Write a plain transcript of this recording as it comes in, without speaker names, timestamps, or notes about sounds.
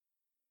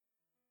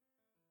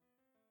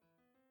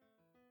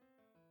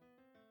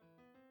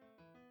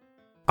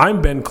I'm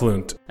Ben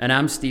Klunt. And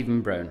I'm Stephen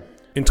Brown.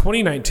 In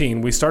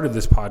 2019, we started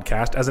this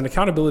podcast as an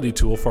accountability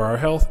tool for our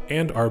health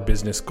and our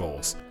business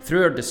goals.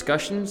 Through our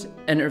discussions,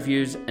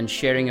 interviews, and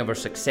sharing of our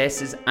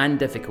successes and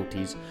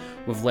difficulties,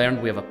 we've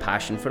learned we have a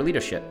passion for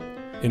leadership.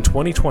 In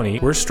 2020,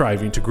 we're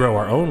striving to grow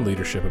our own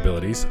leadership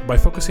abilities by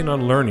focusing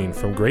on learning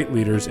from great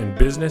leaders in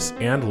business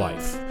and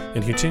life,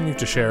 and continue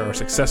to share our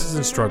successes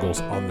and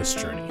struggles on this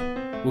journey.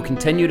 We'll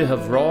continue to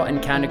have raw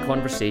and candid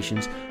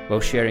conversations while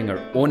sharing our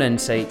own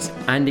insights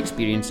and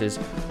experiences,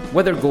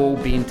 with our goal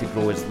being to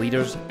grow as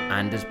leaders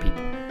and as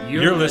people.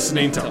 You're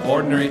listening to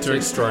Ordinary to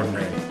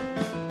Extraordinary.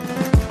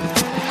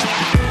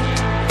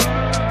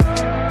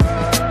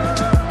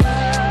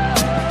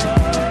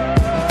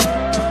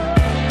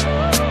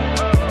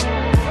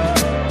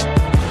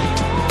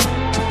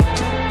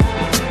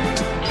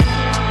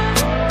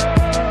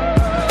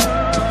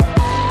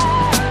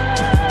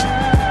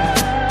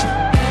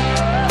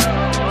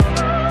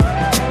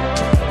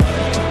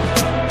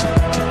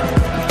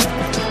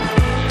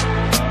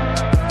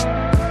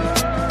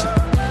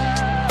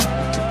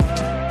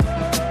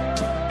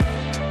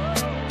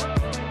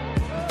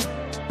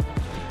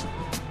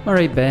 All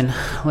right, Ben,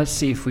 let's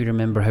see if we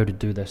remember how to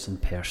do this in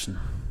person.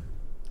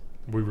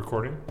 Are we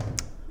recording?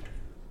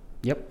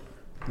 Yep,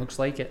 looks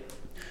like it.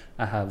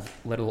 I have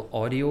little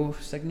audio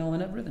signal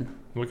and everything.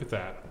 Look at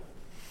that.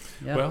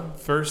 Yeah. Well,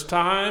 first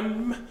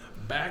time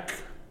back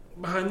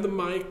behind the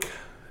mic,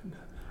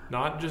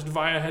 not just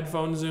via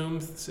headphone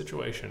Zoom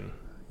situation.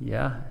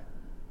 Yeah,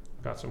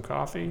 Got some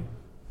coffee.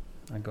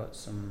 I got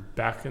some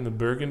Back in the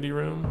Burgundy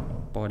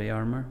room. body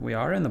armor. We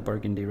are in the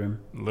Burgundy room.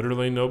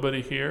 Literally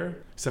nobody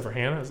here except for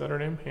Hannah. Is that her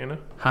name? Hannah?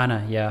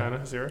 Hannah, yeah. Hannah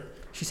is here.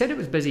 She said it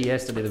was busy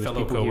yesterday. There was Fellow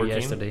people co-working. here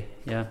yesterday.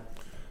 Yeah.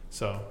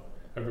 So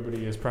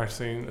everybody is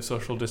practicing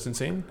social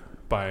distancing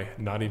by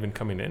not even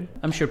coming in.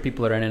 I'm sure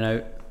people are in and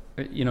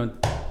out. You know,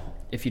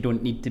 if you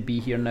don't need to be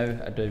here now,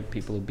 I doubt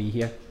people will be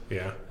here.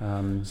 Yeah.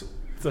 Um,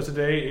 So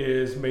today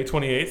is May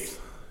 28th.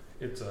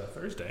 It's a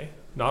Thursday.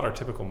 Not our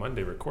typical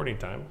Monday recording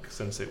time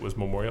since it was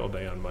Memorial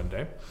Day on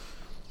Monday.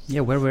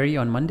 yeah, where were you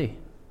on Monday?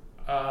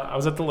 I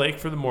was at the lake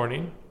for the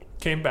morning,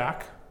 came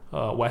back.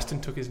 Weston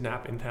took his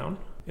nap in town,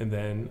 and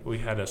then we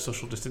had a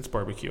social distance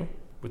barbecue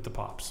with the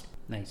Pops.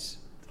 Nice.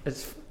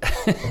 It's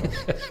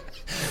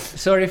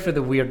sorry for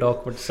the weird,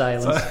 awkward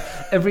silence.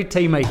 Every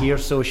time I hear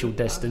social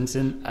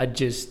distancing, I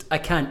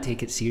can't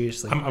take it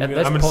seriously. I'm At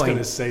this just point, going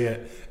to say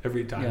it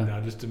every time Yeah.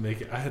 now just to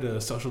make it. I had a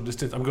social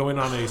distance. I'm going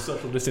on a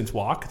social distance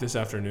walk this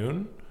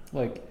afternoon.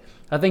 like,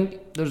 I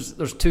think there's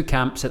two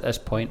camps at this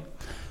point.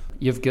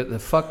 You've got the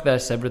fuck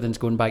this, everything's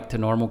going back to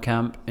normal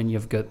camp, and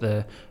you've got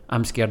the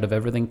I'm scared of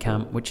everything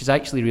camp, which is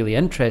actually really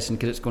interesting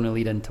because it's going to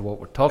lead into what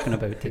we're talking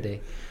about today.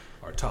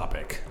 Our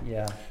topic.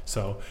 Yeah.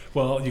 So,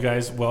 well, you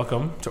guys,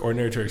 welcome to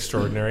Ordinary to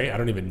Extraordinary. I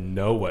don't even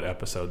know what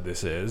episode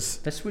this is.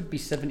 This would be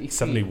 73.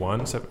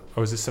 71?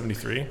 Oh, is this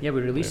 73? Yeah,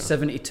 we released Yeah.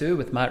 72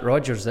 with Matt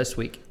Rogers this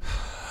week.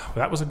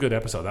 That was a good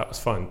episode. That was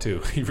fun, too.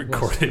 He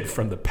recorded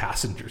from the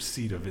passenger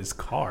seat of his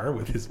car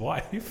with his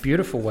wife.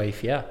 Beautiful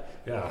wife, yeah.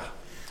 Yeah.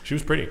 She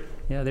was pretty.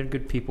 Yeah, they're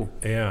good people.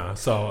 Yeah.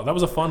 So that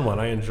was a fun one.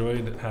 I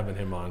enjoyed having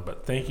him on.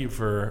 But thank you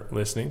for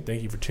listening.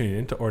 Thank you for tuning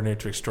in to Ordinary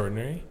to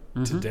Extraordinary.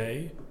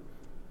 Today,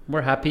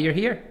 We're happy you're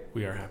here.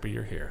 we are happy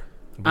you're here.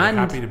 We're And-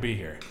 happy to be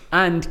here.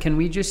 And can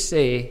we just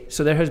say,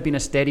 so there has been a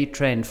steady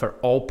trend for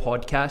all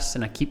podcasts,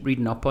 and I keep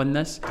reading up on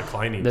this,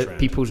 Declining that trend.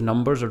 people's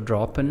numbers are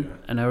dropping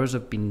and ours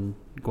have been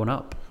going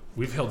up.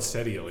 We've held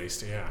steady at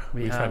least, yeah.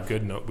 We We've have.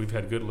 had we've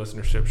had good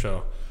listenership.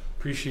 So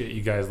appreciate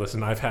you guys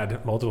listening. I've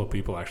had multiple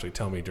people actually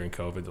tell me during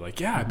COVID, they're like,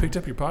 "Yeah, I picked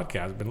up your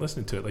podcast. I've been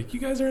listening to it. Like, you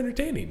guys are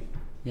entertaining."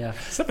 Yeah.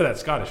 Except for that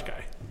Scottish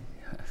guy.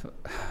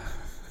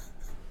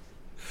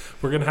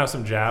 We're gonna have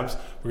some jabs.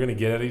 We're gonna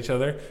get at each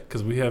other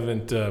because we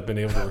haven't been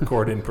able to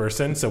record in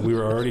person. So we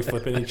were already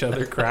flipping each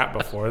other crap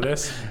before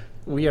this.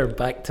 We are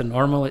back to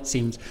normal, it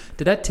seems.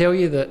 Did I tell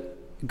you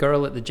that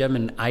girl at the gym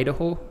in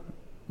Idaho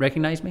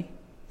recognized me?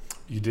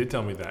 You did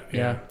tell me that.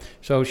 Yeah.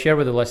 So I'll share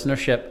with the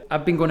listenership.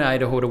 I've been going to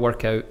Idaho to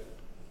work out.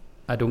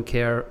 I don't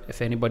care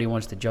if anybody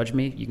wants to judge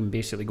me. You can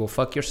basically go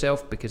fuck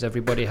yourself because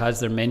everybody has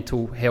their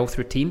mental health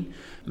routine.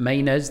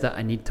 Mine is that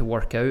I need to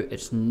work out.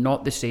 It's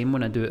not the same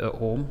when I do it at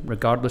home,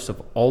 regardless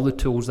of all the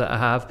tools that I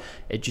have.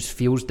 It just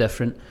feels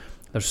different.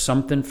 There's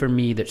something for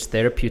me that's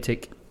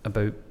therapeutic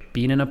about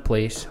being in a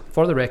place.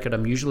 For the record,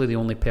 I'm usually the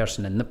only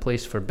person in the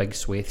place for big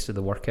swathes of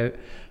the workout.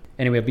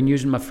 Anyway, I've been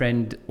using my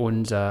friend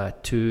owns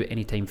 2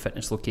 Anytime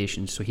Fitness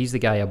locations. So he's the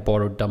guy I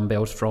borrowed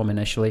dumbbells from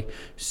initially.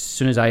 As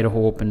soon as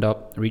Idaho opened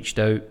up, reached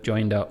out,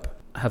 joined up.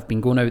 I have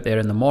been going out there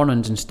in the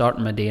mornings and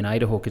starting my day in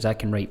Idaho because I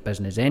can write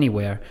business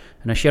anywhere.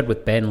 And I shared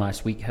with Ben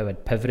last week how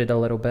I'd pivoted a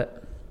little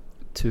bit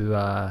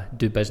to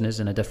do business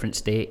in a different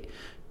state.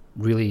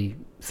 Really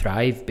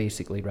thrive,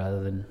 basically,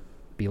 rather than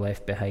be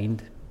left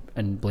behind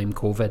and blame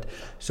COVID.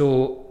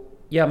 So,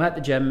 yeah, I'm at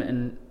the gym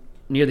and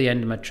near the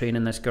end of my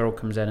training, this girl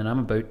comes in and I'm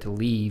about to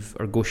leave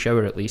or go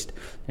shower at least.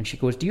 And she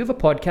goes, "Do you have a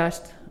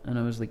podcast?" And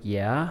I was like,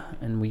 "Yeah."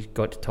 And we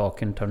got to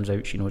talking. Turns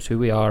out she knows who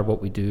we are,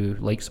 what we do,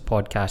 likes the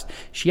podcast.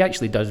 She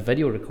actually does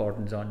video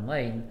recordings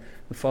online,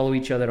 We follow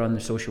each other on the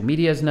social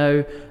medias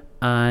now.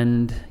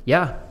 And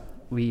yeah,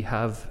 we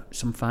have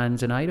some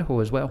fans in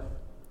Idaho as well.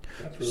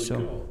 That's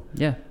really cool.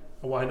 Yeah.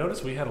 Well, I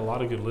noticed we had a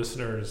lot of good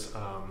listeners,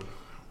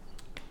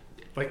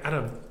 like out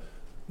of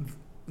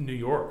New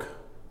York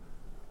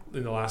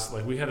in the last,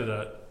 like we had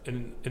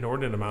an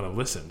inordinate amount of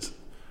listens.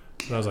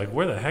 And I was like,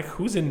 where the heck,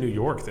 who's in New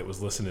York that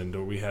was listening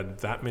to, we had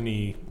that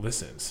many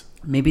listens?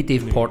 Maybe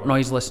Dave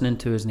Portnoy's listening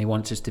to us and he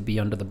wants us to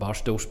be under the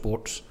Barstool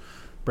Sports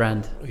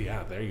brand.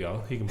 Yeah, there you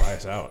go. He can buy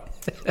us out.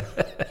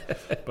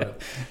 But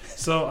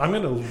so I'm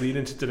going to lead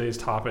into today's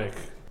topic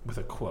with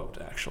a quote,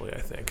 actually, I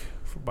think,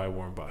 by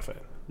Warren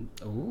Buffett.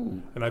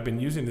 Ooh. And I've been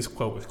using this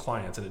quote with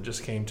clients, and it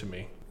just came to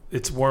me.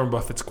 It's Warren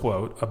Buffett's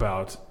quote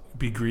about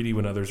be greedy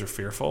when others are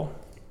fearful,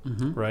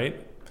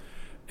 right?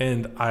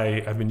 And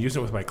I've been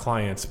using it with my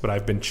clients, but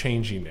I've been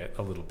changing it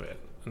a little bit.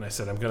 And I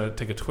said, I'm going to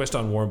take a twist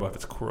on Warren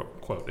Buffett's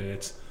quote, and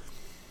it's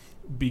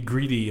be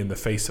greedy in the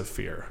face of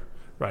fear,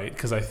 right?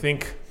 Because I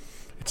think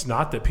it's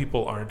not that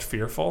people aren't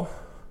fearful.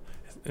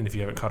 And if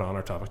you haven't caught on,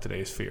 our topic today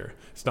is fear.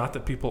 It's not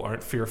that people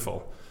aren't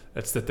fearful.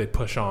 It's that they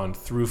push on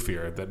through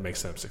fear that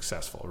makes them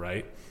successful,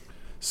 right?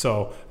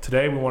 So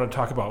today we want to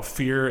talk about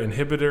fear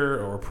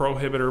inhibitor or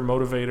prohibitor,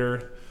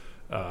 motivator,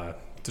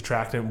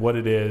 detractant, what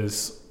it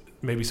is,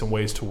 maybe some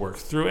ways to work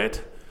through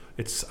it.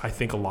 I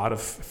think a lot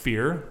of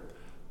fear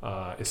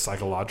is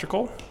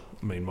psychological.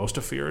 I mean, most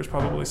of fear is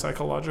probably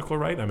psychological,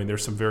 right? I mean,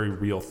 there's some very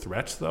real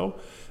threats, though,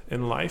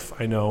 in life.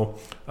 I know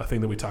a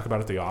thing that we talk about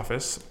at the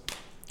office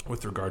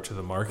with regard to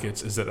the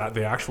markets is that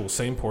the actual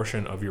same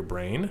portion of your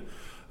brain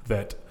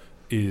that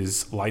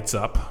lights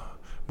up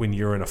when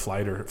you're in a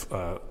flight or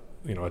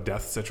a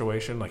death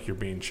situation, like you're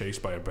being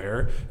chased by a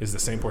bear, is the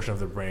same portion of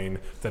the brain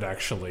that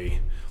actually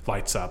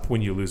lights up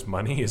when you lose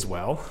money as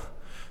well.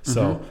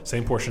 So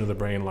same portion of the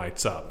brain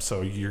lights up.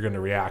 So you're going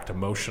to react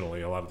emotionally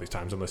a lot of these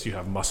times unless you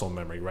have muscle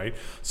memory, right?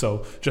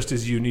 So just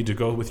as you need to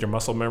go with your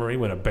muscle memory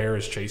when a bear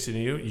is chasing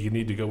you, you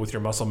need to go with your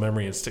muscle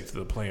memory and stick to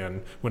the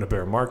plan when a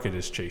bear market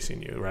is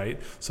chasing you, right?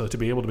 So to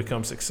be able to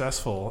become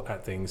successful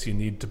at things, you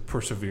need to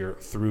persevere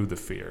through the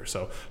fear.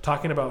 So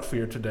talking about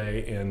fear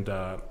today, and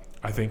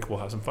I think we'll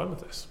have some fun with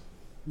this.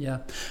 Yeah.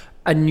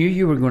 I knew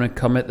you were going to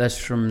come at this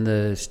from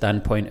the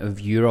standpoint of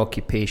your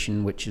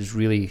occupation, which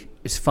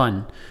is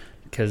fun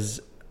because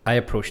I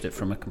approached it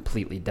from a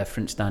completely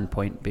different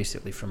standpoint,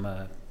 basically from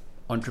a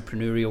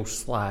entrepreneurial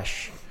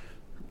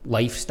 /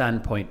 life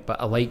standpoint.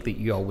 But I like that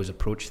you always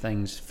approach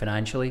things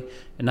financially,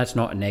 and that's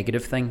not a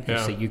negative thing. Yeah.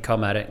 It's that you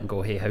come at it and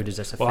go, hey, how does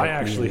this affect me? Well, I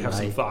actually have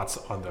some thoughts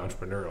on the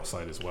entrepreneurial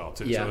side as well,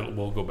 too. Yeah. So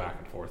we'll go back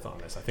and forth on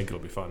this. I think it'll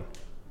be fun.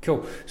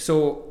 Cool.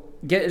 So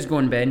get us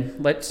going, Ben.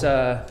 Let's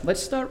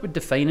start with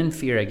defining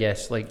fear, I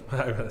guess. Like,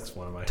 that's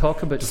one of my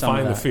talk about some of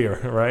define that. the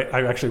fear, right?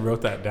 I actually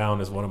wrote that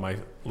down as one of my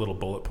little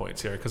bullet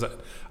points here because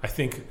I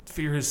think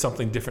fear is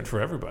something different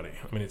for everybody.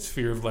 I mean, it's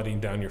fear of letting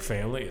down your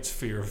family. It's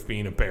fear of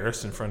being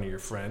embarrassed in front of your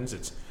friends.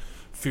 It's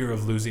fear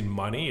of losing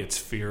money. It's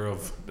fear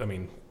of,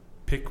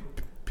 pick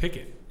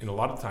it. And a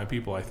lot of the time,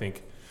 people I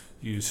think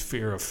use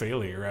fear of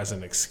failure as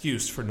an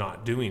excuse for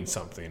not doing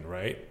something,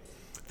 right?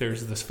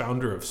 There's this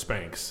founder of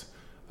Spanx.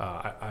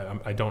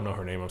 I don't know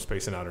her name. I'm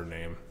spacing out her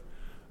name.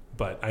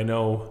 But I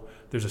know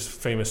there's this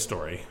famous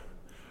story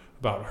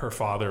about her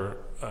father,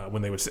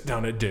 when they would sit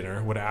down at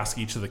dinner, would ask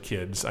each of the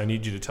kids, I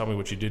need you to tell me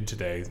what you did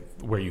today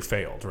where you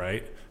failed,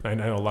 right?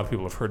 And I know a lot of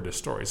people have heard this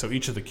story. So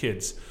each of the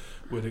kids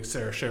would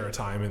share a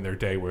time in their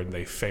day where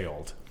they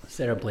failed.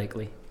 Sarah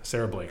Blakely,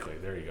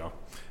 there you go.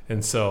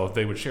 And so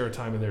they would share a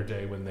time in their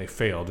day when they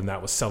failed, and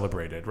that was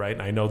celebrated, right?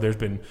 And I know there's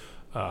been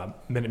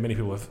many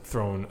people have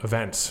thrown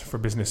events for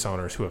business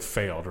owners who have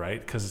failed,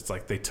 right? Because it's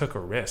like they took a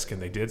risk and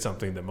they did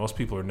something that most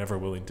people are never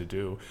willing to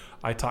do.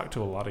 I talk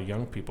to a lot of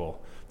young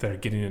people that are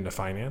getting into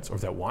finance or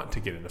that want to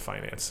get into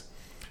finance.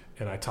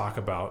 And I talk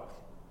about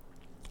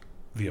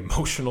the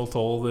emotional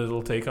toll that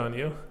it'll take on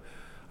you.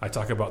 I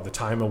talk about the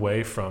time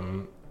away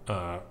from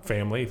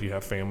family, if you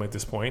have family at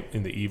this point,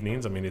 in the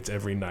evenings. I mean, it's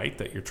every night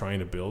that you're trying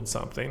to build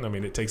something. I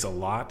mean, it takes a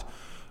lot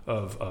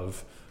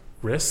of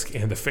risk,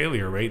 and the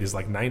failure rate is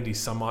like 90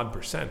 some odd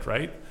 %,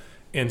 right?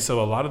 And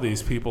so a lot of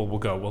these people will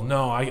go, well,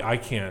 no, I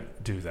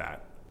can't do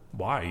that.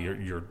 Why?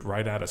 You're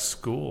right out of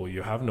school.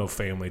 You have no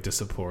family to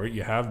support.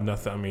 You have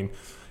nothing. I mean,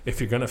 if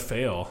you're going to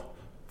fail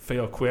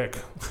quick,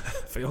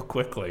 fail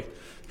quickly,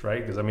 right?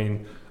 Because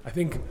I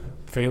think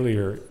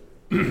failure,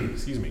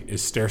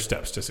 is stair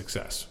steps to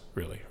success,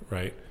 really,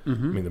 right?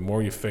 Mm-hmm. I mean, the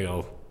more you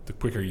fail, the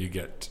quicker you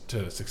get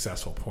to a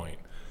successful point.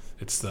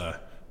 It's the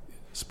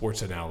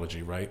sports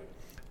analogy, right?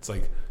 It's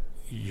like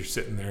you're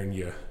sitting there and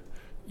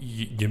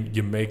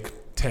you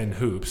make 10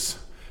 hoops.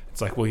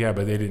 It's like, well, yeah,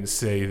 but they didn't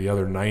say the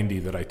other 90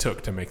 that I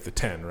took to make the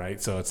 10,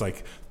 right? So it's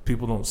like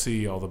people don't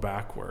see all the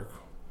back work,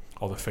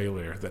 all the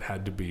failure that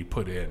had to be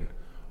put in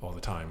all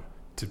the time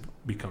to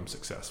become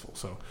successful.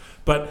 So,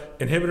 but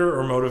inhibitor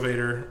or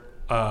motivator,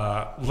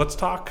 let's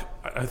talk.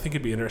 I think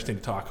it'd be interesting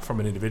to talk from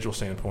an individual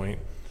standpoint.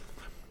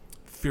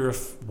 Fear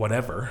of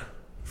whatever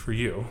for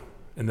you,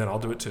 and then I'll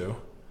do it too,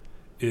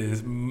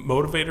 is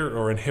motivator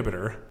or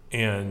inhibitor,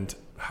 and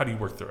how do you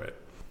work through it?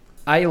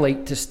 I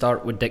like to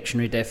start with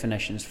dictionary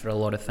definitions for a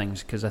lot of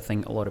things because I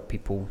think a lot of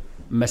people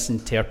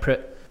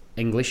misinterpret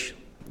English.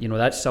 You know,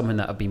 that's something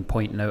that I've been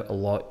pointing out a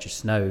lot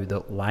just now,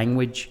 that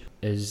language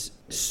is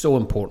so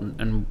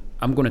important. And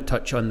I'm going to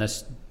touch on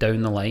this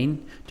down the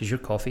line. Does your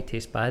coffee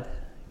taste bad?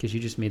 Because you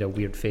just made a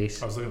weird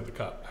face. I was looking at the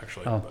cup,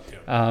 actually. Oh.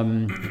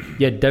 But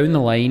Yeah, down the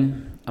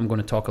line, I'm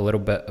going to talk a little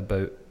bit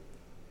about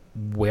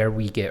where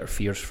we get our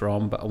fears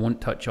from, but I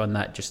won't touch on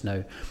that just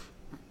now.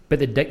 But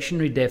the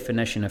dictionary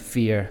definition of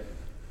fear,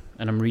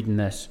 and I'm reading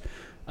this,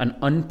 an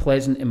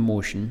unpleasant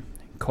emotion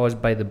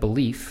caused by the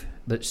belief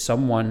that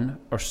someone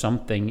or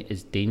something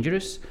is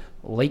dangerous,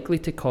 likely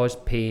to cause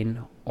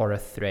pain or a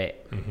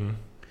threat. Mm-hmm.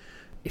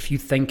 If you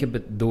think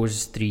about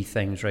those three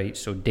things, right?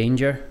 So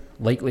danger,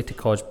 likely to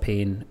cause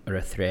pain or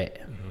a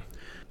threat. Mm-hmm.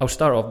 I'll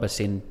start off by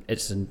saying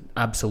it's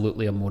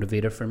absolutely a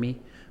motivator for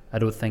me. I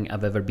don't think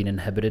I've ever been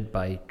inhibited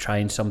by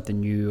trying something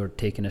new or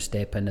taking a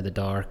step into the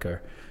dark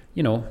or,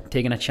 you know,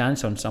 taking a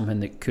chance on something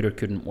that could or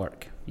couldn't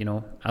work. You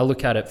know, I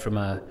look at it from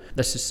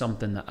this is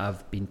something that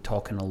I've been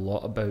talking a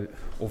lot about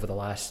over the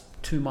last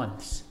 2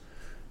 months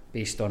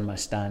based on my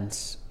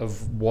stance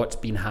of what's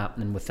been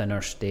happening within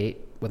our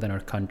state, within our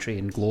country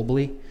and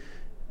globally.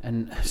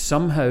 And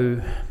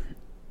somehow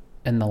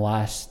in the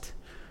last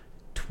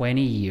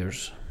 20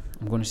 years,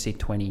 I'm going to say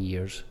 20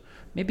 years,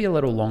 maybe a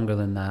little longer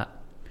than that,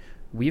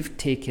 we've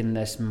taken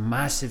this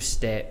massive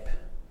step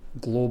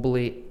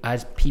globally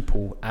as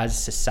people,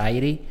 as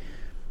society,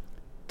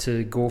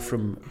 to go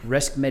from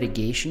risk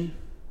mitigation,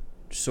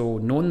 so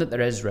knowing that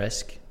there is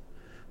risk,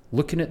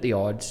 looking at the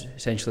odds,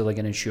 essentially like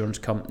an insurance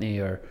company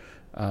or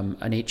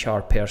an HR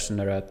person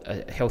or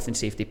a health and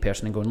safety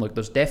person, and going, look,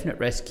 there's definite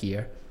risk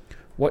here.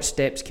 What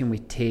steps can we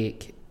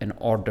take in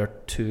order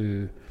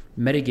to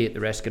mitigate the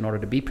risk, in order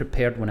to be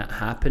prepared when it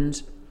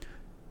happens,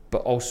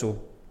 but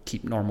also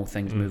keep normal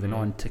things moving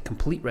on, to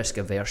complete risk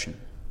aversion,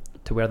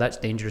 to where that's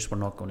dangerous, we're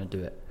not going to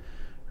do it,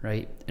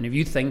 right? And if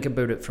you think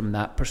about it from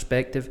that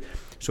perspective,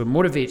 so it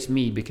motivates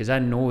me because I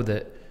know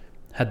that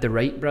had the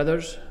Wright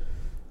brothers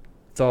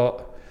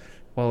thought,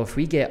 well, if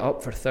we get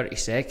up for 30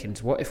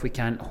 seconds, what if we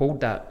can't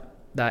hold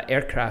that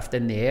aircraft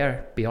in the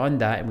air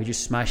beyond that and we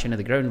just smash into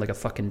the ground like a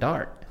fucking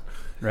dart,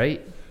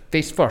 right?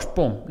 Face first,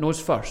 boom, nose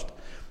first.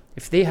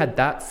 If they had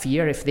that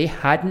fear, if they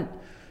hadn't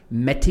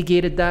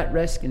mitigated that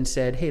risk and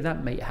said, hey,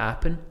 that might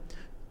happen,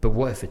 but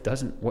what if it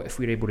doesn't? What if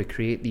we're able to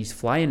create these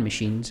flying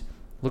machines?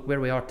 Look where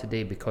we are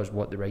today because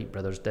what the Wright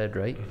brothers did,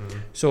 right? Mm-hmm.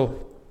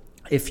 So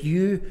if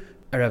you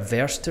are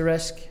averse to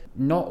risk,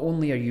 not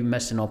only are you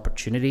missing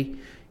opportunity,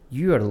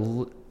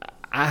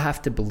 I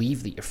have to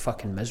believe that you're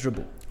fucking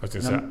miserable. I was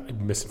going to say,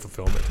 missing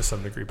fulfillment to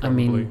some degree,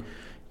 probably. I mean,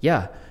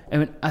 yeah.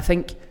 I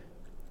think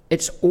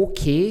it's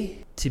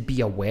okay to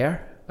be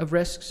aware of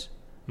risks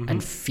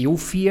and feel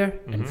fear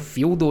and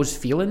feel those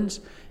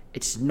feelings.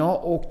 It's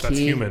not okay. That's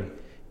human.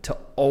 To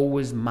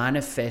always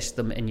manifest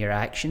them in your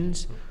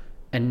actions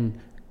and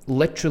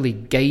literally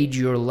guide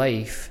your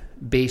life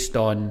based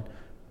on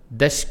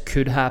this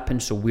could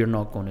happen, so we're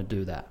not going to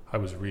do that. I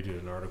was reading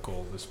an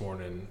article this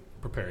morning,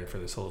 preparing for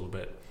this a little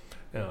bit,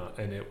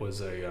 and it was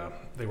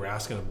they were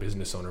asking a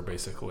business owner,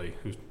 basically,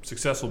 who's a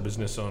successful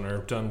business owner,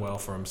 done well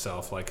for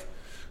himself, like,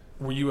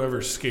 were you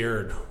ever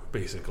scared,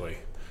 basically,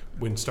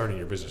 when starting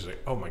your business?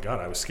 Like, oh my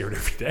God, I was scared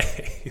every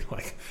day.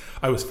 Like,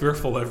 I was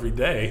fearful every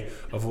day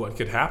of what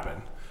could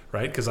happen,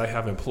 right? Because I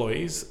have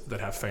employees that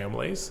have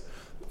families,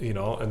 you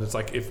know, and it's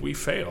like, if we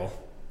fail,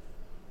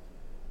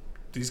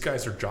 these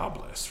guys are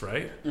jobless,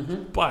 right?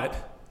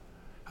 But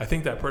I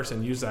think that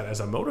person used that as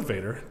a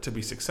motivator to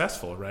be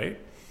successful, right?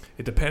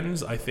 It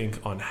depends, I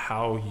think, on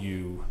how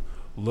you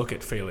look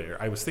at failure.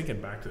 I was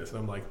thinking back to this, and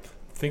I'm like,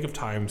 think of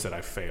times that I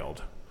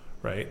failed,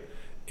 right?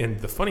 And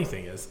the funny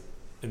thing is,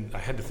 and I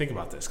had to think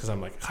about this because I'm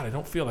like, God, I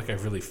don't feel like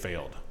I've really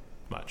failed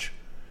much.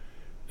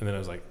 And then I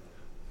was like,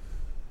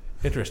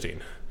 interesting.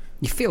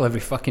 You fail every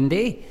fucking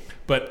day.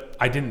 But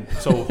I didn't.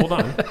 So hold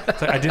on.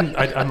 So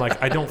I'm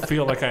like, I don't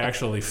feel like I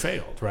actually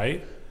failed,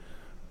 right?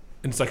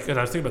 And it's like, and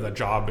I was thinking about that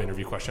job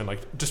interview question,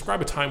 like,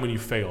 describe a time when you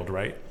failed,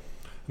 right?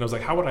 And I was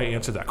like, how would I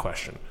answer that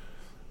question?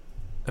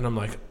 And I'm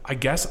like, I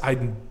guess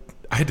I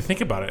had to think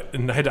about it,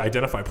 and I had to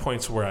identify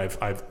points where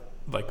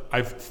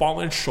I've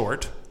fallen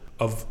short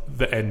of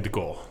the end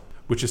goal,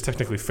 which is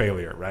technically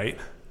failure, right?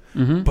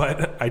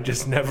 But I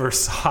just never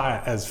saw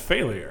it as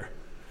failure.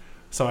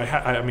 So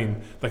I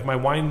mean, like my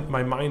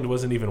mind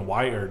wasn't even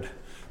wired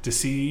to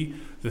see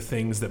the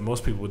things that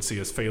most people would see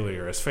as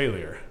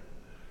failure.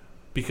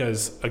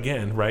 Because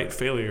again, right,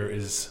 failure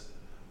is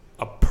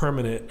a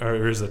permanent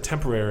or is a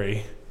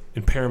temporary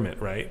impairment,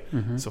 right?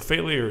 So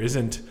failure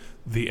isn't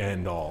the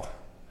end all,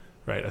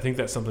 right? I think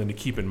that's something to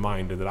keep in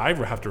mind, and that I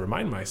have to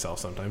remind myself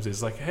sometimes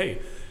is like,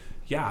 hey,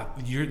 yeah,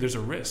 there's a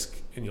risk,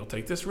 and you'll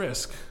take this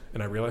risk.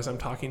 And I realize I'm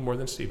talking more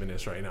than Stephen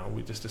is right now.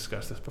 We just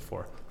discussed this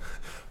before.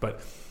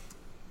 But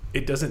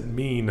it doesn't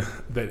mean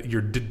that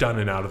you're done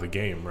and out of the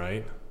game,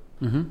 right?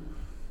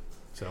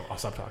 So I'll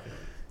stop talking.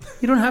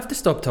 You don't have to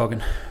stop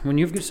talking. When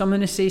you've got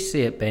something to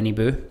say it, Benny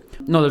Boo.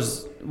 No,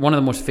 there's one of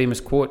the most famous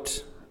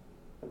quotes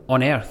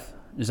on earth.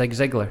 Zig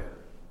Ziglar.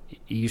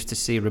 he used to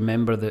say,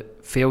 remember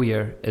that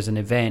failure is an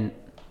event,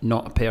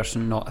 not a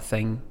person, not a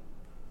thing.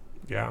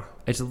 Yeah.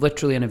 It's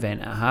literally an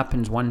event. It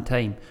happens one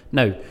time.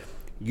 Now,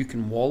 you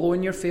can wallow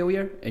in your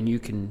failure, and you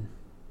can...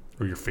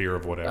 Or your fear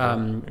of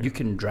whatever. You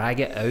can drag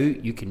it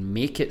out. You can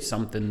make it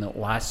something that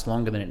lasts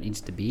longer than it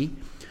needs to be.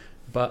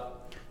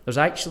 But there's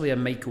actually a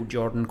Michael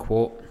Jordan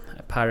quote,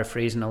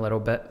 paraphrasing a little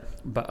bit,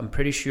 but I'm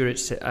pretty sure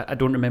it's... I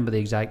don't remember the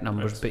exact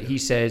numbers, but he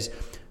says,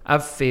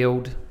 I've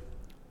failed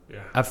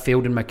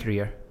in my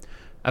career.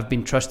 I've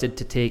been trusted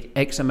to take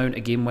X amount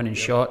of game-winning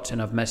shots,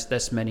 and I've missed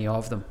this many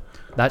of them.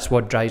 That's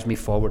what drives me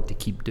forward to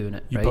keep doing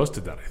it. You right?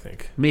 posted that, I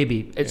think.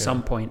 Maybe at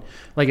some point.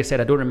 Like I said,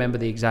 I don't remember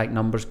the exact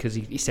numbers because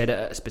he said it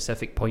at a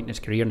specific point in his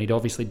career, and he'd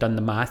obviously done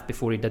the math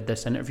before he did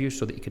this interview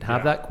so that he could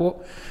have that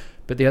quote.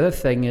 But the other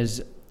thing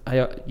is,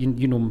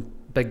 you know,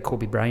 big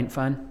Kobe Bryant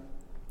fan.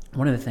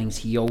 One of the things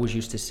he always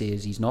used to say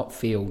is he's not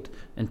failed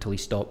until he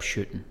stops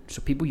shooting.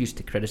 So people used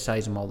to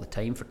criticize him all the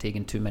time for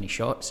taking too many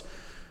shots.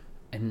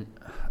 And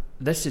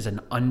this is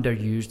an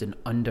underused and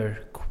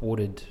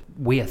under-quoted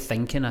way of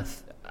thinking,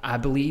 I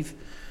believe,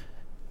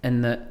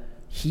 in that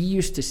he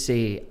used to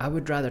say, I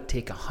would rather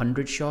take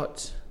 100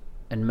 shots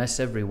and miss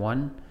every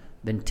one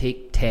than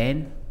take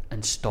 10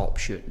 and stop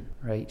shooting,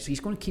 right? So he's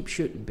going to keep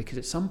shooting because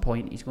at some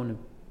point he's going to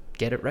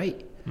get it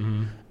right.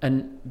 Mm-hmm.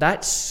 And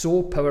that's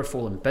so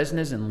powerful in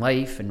business and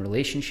life and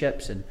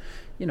relationships. And,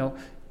 you know,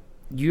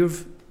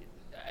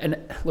 and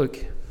look,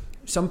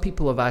 some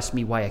people have asked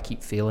me why I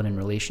keep failing in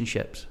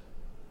relationships.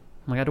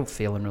 I'm like, I don't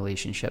fail in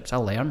relationships. I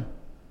learn.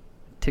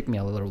 It took me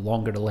a little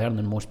longer to learn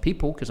than most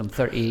people because I'm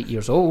 38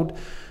 years old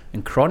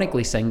and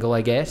chronically single,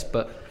 I guess.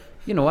 But,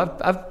 you know,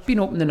 I've been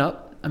opening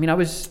up. I mean, I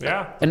was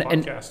and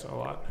podcast a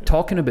lot.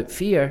 Talking about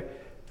fear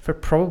for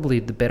probably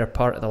the better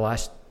part of the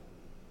last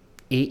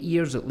 8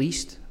 years at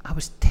least. I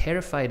was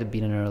terrified of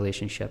being in a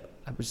relationship.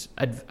 I was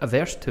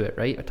averse to it,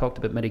 right? I talked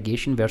about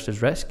mitigation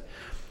versus risk.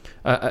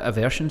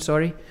 Aversion,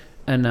 sorry.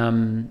 And,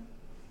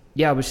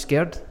 I was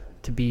scared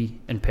to be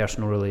in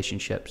personal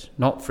relationships.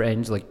 Not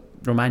friends, like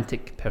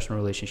romantic personal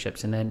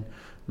relationships. And then in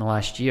the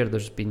last year,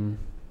 there's been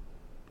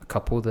a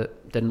couple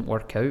that didn't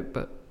work out.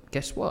 But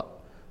guess what?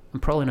 I'm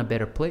probably in a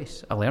better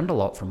place. I learned a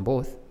lot from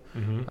both.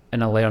 Mm-hmm.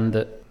 And I learned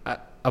that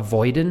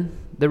avoiding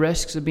the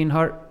risks of being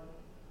hurt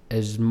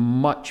is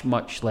much,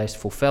 much less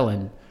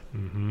fulfilling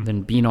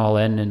than being all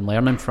in and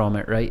learning from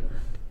it, right?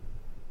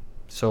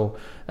 So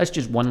that's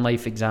just one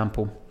life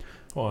example.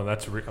 Well, and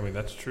that's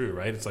true,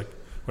 right? It's like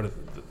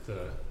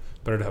the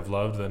better to have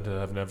loved than to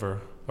have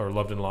never, or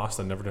loved and lost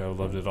than never to have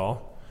loved at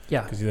all.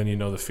 Yeah. Because then you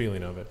know the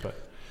feeling of it. But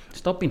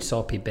stop being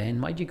soppy, Ben.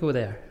 Why'd you go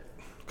there?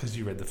 Because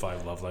you read the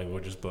 5 Love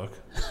Languages book.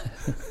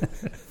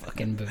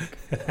 Fucking book.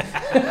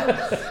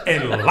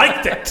 And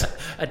liked it.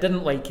 I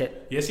didn't like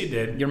it. Yes, you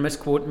did. You're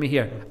misquoting me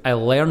here. I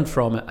learned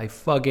from it. I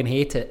fucking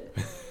hate it.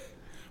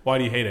 Why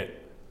do you hate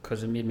it?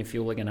 Because it made me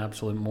feel like an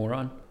absolute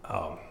moron.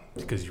 Oh,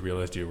 because you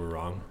realized you were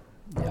wrong.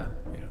 Yeah.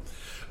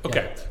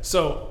 Okay,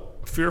 so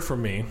fear for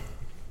me,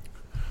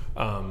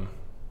 and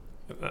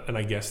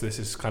I guess this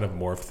is kind of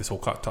more of this whole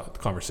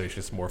conversation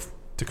is more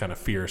to kind of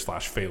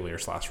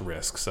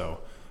fear/failure/risk.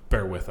 So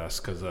bear with us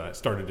because it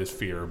started as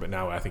fear, but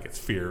now I think it's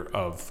fear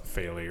of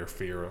failure,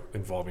 fear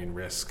involving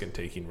risk and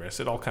taking risks.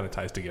 It all kind of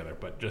ties together,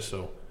 but just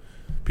so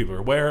people are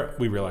aware,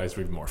 we realize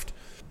we've morphed.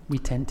 We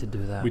tend to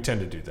do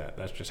that.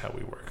 That's just how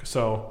we work.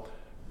 So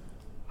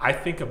I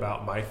think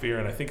about my fear,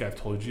 and I think I've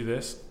told you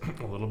this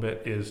a little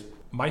bit, is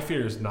my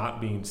fear is not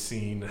being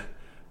seen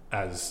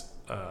as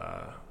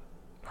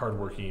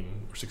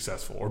hardworking or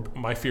successful. Or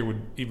my fear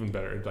would, even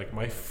better, like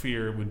my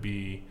fear would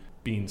be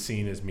being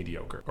seen as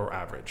mediocre or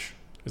average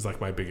is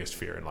like my biggest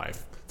fear in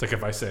life. It's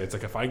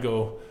like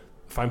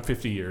if I'm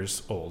 50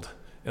 years old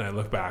and I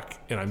look back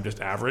and I'm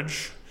just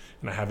average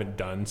and I haven't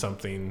done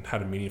something,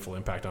 had a meaningful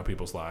impact on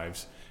people's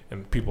lives,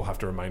 and people have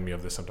to remind me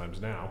of this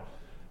sometimes now,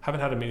 haven't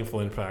had a meaningful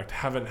impact,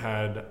 haven't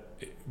had,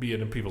 be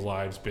it in people's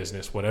lives,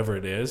 business, whatever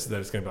it is, that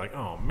it's going to be like,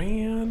 oh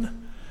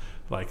man,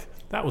 like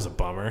that was a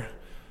bummer.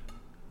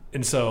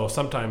 And so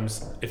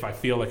sometimes if I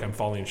feel like I'm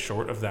falling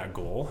short of that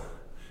goal,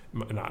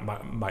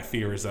 my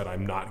fear is that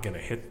I'm not going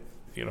to hit,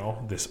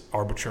 this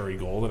arbitrary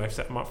goal that I've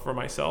set up for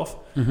myself,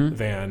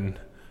 then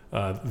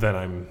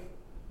I'm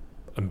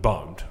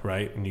bummed,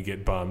 right? And you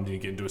get bummed and you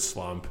get into a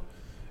slump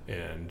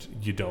and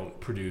you don't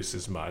produce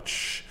as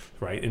much,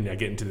 right? And I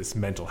get into this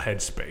mental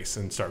headspace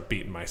and start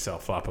beating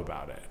myself up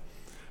about it.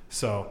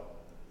 So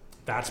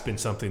that's been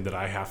something that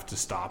I have to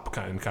stop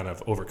kind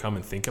of overcome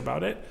and think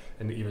about it,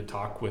 and even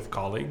talk with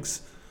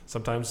colleagues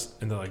sometimes.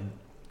 And they're like,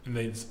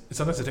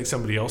 sometimes it takes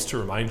somebody else to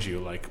remind you,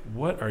 like,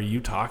 what are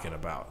you talking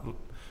about?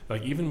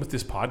 Like even with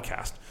this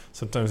podcast,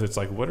 sometimes it's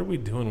like, what are we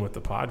doing with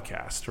the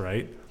podcast,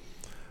 right?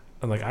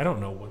 And like, I don't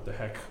know what the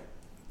heck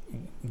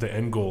the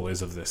end goal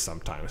is of this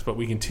sometimes, but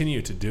we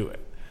continue to do it.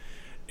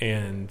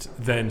 And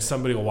then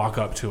somebody will walk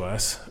up to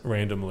us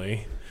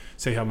randomly,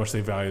 say how much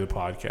they value the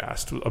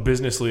podcast. A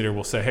business leader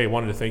will say, hey,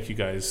 wanted to thank you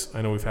guys.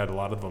 I know we've had a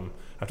lot of them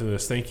after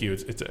this. Thank you.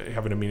 It's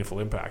having a meaningful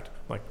impact.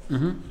 Like,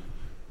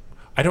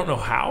 I don't know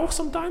how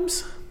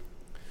sometimes,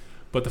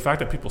 But the fact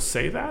that people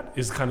say that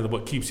is kind of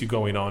what keeps you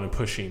going on and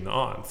pushing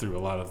on through a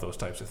lot of those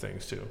types of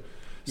things too.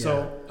 Yeah.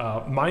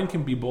 So mine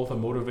can be both a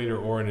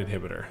motivator or an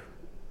inhibitor,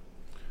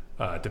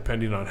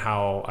 depending on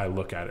how I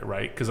look at it,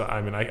 right? Because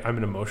I'm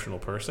an emotional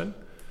person,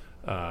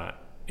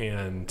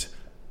 and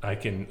I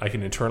can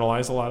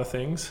internalize a lot of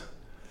things.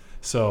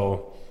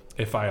 So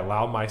if I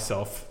allow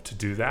myself to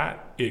do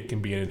that, it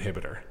can be an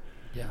inhibitor.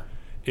 Yeah.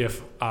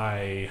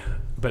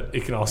 But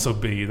it can also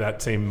be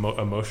that same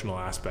emotional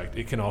aspect.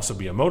 It can also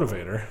be a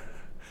motivator,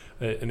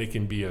 and it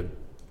can be a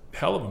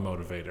hell of a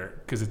motivator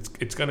because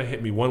it's going to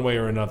hit me one way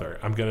or another.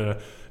 I'm going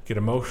to get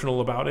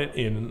emotional about it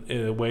in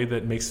a way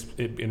that makes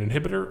it an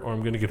inhibitor, or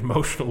I'm going to get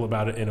emotional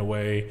about it in a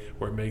way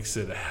where it makes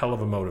it a hell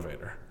of a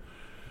motivator.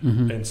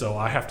 Mm-hmm. And so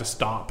I have to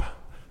stop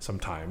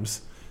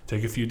sometimes,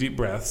 take a few deep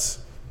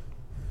breaths,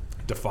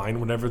 define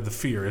whatever the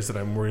fear is that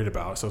I'm worried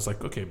about. So it's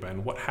like, okay,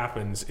 Ben, what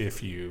happens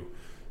if you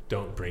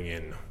don't bring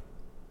in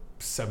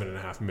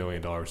 $7.5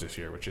 million this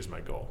year, which is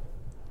my goal?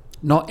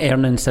 Not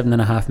earning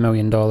 $7.5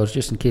 million,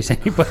 just in case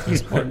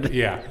anybody's wondering.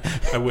 Yeah,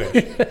 I wish.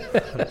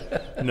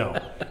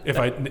 No,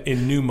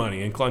 in new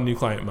money, in new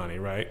client money,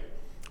 right?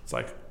 It's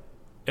like,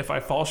 if I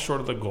fall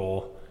short of the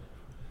goal,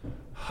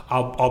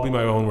 I'll be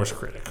my own worst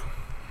critic.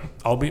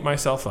 I'll beat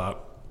myself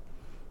up.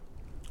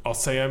 I'll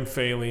say I'm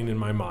failing in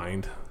my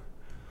mind,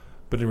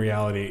 but in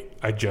reality,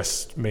 I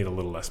just made a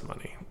little less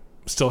money.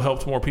 Still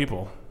helped more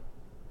people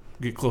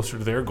get closer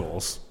to their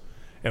goals,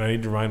 and I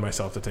need to remind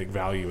myself to take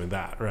value in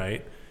that,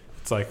 right?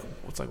 It's like,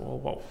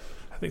 well,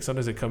 I think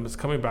sometimes it's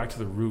coming back to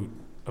the root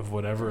of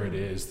whatever it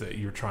is that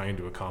you're trying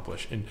to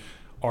accomplish. And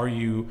are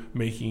you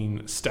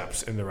making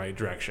steps in the right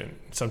direction?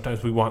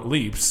 Sometimes we want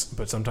leaps,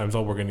 but sometimes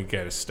all we're going to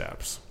get is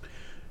steps.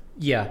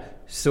 Yeah.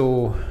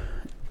 So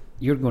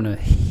you're going to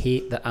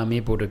hate that I'm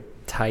able to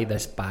tie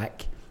this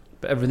back,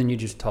 but everything you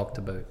just talked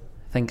about,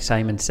 think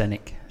Simon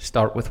Sinek,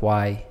 start with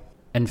why,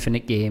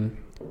 infinite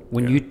game.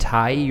 When you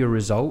tie your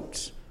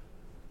results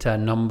to a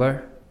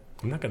number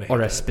or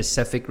a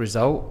specific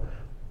result,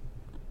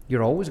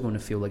 you're always going to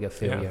feel like a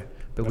failure.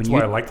 Yeah. But that's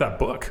why I like that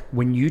book.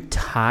 When you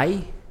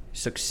tie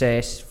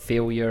success,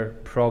 failure,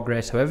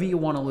 progress, however you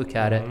want to look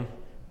at it,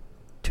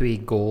 to a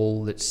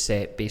goal that's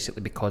set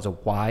basically because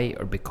of why,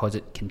 or because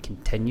it can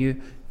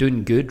continue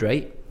doing good,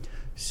 right?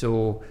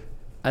 So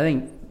I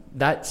think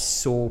that's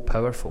so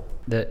powerful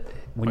that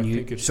when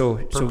it's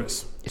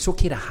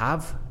okay to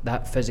have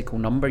that physical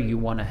number you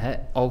want to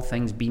hit, all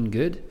things being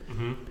good.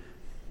 Mm-hmm.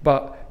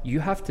 But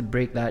you have to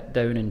break that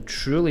down and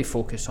truly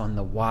focus on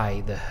the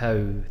why, the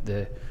how,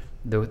 the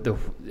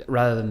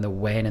rather than the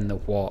when and the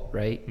what,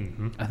 right?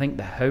 Mm-hmm. I think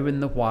the how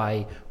and the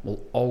why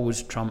will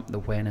always trump the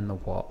when and the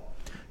what.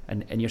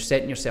 And you're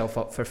setting yourself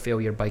up for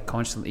failure by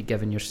constantly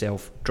giving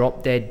yourself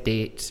drop dead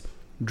dates,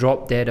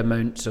 drop dead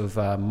amounts of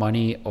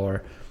money,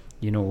 or,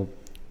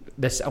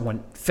 I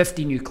want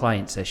 50 new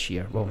clients this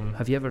year. Well,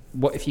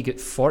 what if you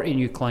get 40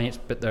 new clients,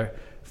 but they're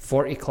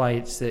 40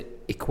 clients that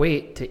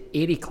equate to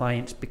 80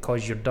 clients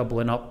because you're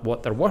doubling up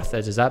what their worth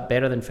is? Is that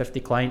better than 50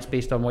 clients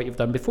based on what you've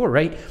done before,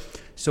 right?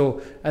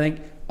 So I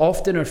think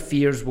often our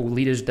fears will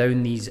lead us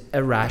down these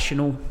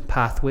irrational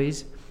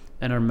pathways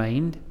in our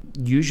mind.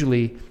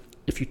 Usually,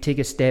 if you take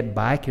a step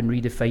back and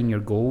redefine your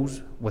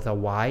goals with a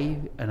why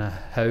and a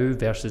how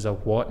versus a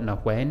what and a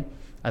when,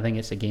 I think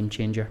it's a game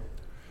changer.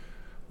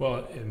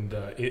 Well, and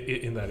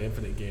in that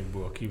Infinite Game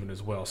book, even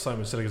as well,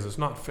 Simon Sinek says it's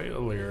not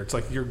failure. It's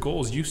like your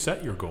goals, you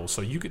set your goals,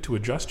 so you get to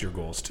adjust your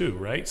goals too,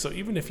 right? So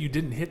even if you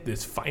didn't hit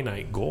this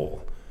finite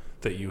goal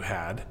that you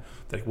had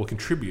that will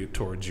contribute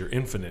towards your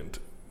infinite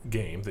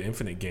game, the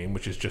Infinite Game,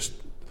 which is just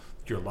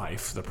your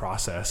life, the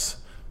process,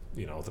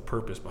 the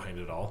purpose behind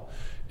it all,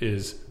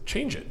 is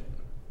change it.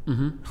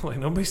 Mm-hmm. Like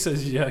nobody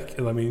says, you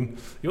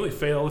only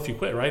fail if you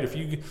quit, right? If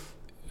you,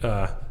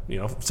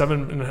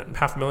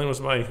 $7.5 million was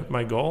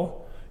my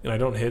goal, and I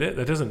don't hit it,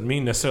 that doesn't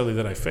mean necessarily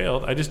that I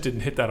failed. I just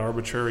didn't hit that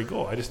arbitrary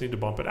goal. I just need to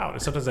bump it out.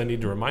 And sometimes I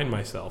need to remind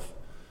myself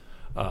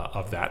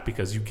of that,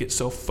 because you get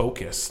so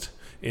focused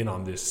in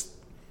on this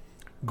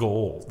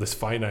goal, this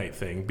finite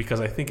thing,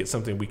 because I think it's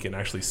something we can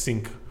actually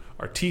sink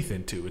our teeth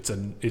into.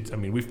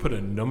 We've put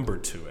a number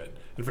to it.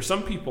 And for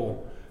some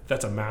people,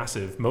 that's a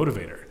massive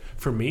motivator.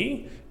 For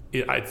me,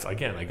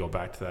 I go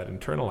back to that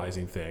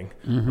internalizing thing.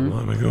 Mm-hmm.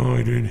 I'm like,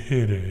 I didn't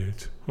hit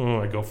it.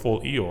 I go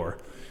full Eeyore.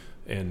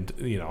 And,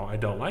 I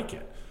don't like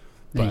it.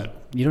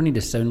 But you don't need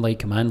to sound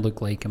like him and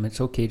look like him.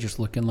 It's okay just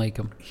looking like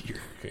him.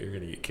 You're going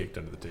to get kicked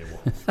under the table.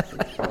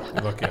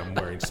 You're lucky I'm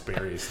wearing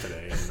Sperry's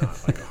today and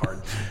not like a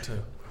hard boots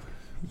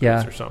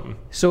or something.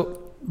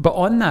 So, but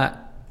on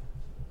that,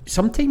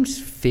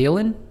 sometimes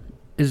failing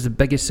is the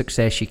biggest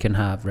success you can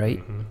have, right?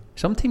 Mm-hmm.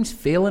 Sometimes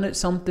failing at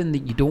something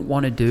that you don't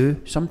want to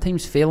do,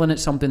 sometimes failing at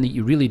something that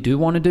you really do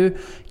want to do,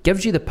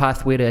 gives you the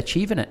pathway to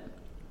achieving it,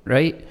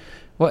 right?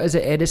 What is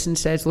it Edison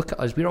says? Look at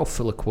us, we're all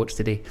full of quotes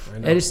today.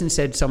 Edison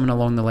said something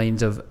along the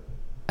lines of,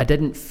 I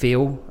didn't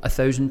fail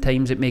 1,000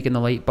 times at making the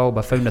light bulb,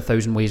 I found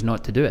 1,000 ways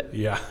not to do it.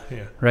 Yeah.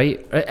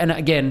 Right? And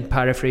again,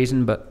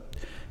 paraphrasing, but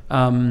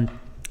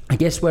I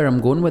guess where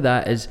I'm going with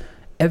that is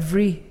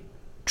every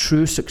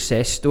true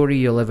success story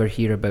you'll ever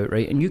hear about,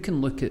 right? And you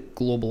can look at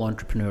global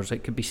entrepreneurs.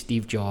 It could be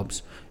Steve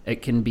Jobs.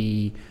 It can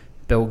be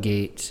Bill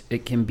Gates.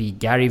 It can be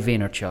Gary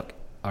Vaynerchuk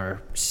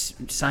or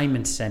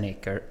Simon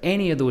Sinek or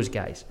any of those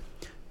guys.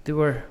 They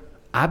were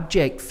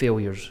abject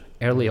failures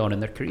early on in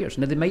their careers.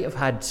 Now, they might have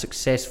had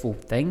successful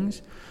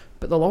things,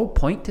 but they'll all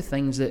point to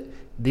things that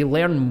they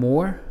learn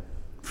more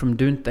from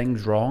doing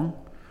things wrong,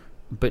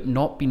 but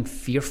not being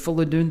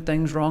fearful of doing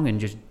things wrong and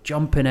just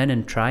jumping in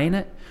and trying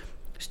it.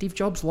 Steve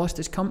Jobs lost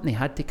his company,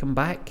 had to come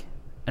back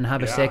and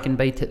have a second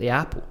bite at the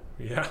apple.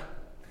 Yeah.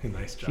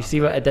 Nice job. You see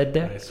what I did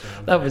there? Nice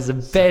job. That was the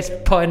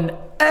best pun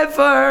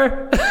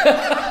ever.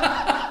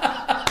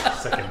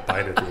 Second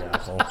bite at the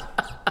apple.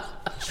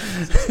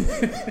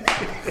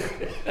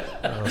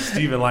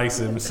 Steven likes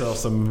himself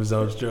some of his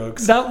own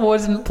jokes. That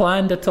wasn't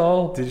planned at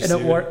all, Did you and see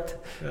it worked.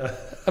 Yeah.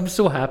 I'm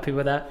so happy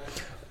with that.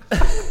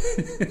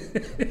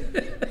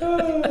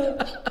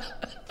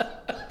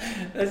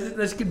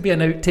 This could be an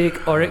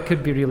outtake, or it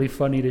could be really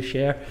funny to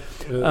share.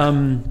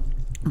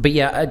 But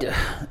yeah,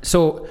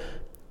 so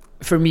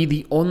for me,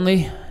 the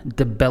only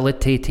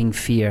debilitating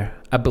fear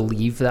I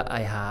believe that I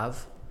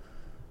have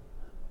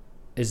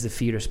is the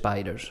fear of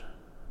spiders.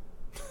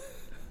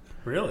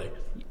 Really?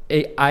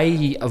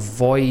 I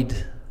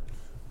avoid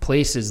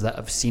places that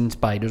have seen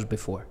spiders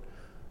before.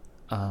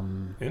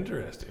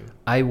 Interesting.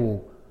 I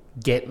will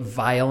get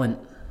violent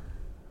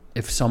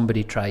if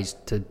somebody tries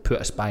to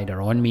put a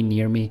spider on me,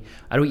 near me.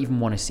 I don't even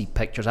want to see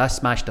pictures. I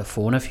smashed a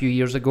phone a few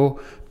years ago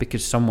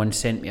because someone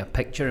sent me a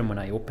picture, and when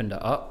I opened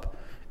it up,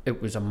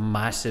 it was a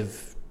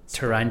massive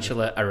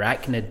tarantula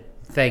arachnid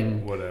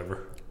thing.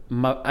 Whatever.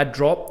 I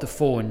dropped the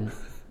phone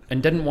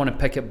and didn't want to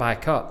pick it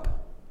back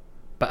up,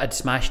 but I'd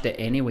smashed it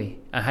anyway.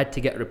 I had to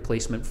get a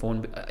replacement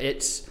phone.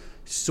 It's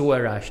so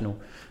irrational.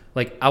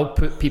 Like, I'll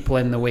put people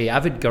in the way.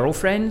 I've had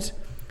girlfriends,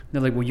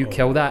 they're like, will you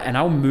kill that? And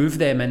I'll move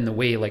them in the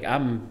way. Like,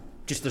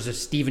 there's a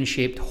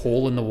Steven-shaped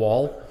hole in the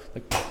wall.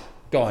 Like,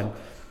 gone.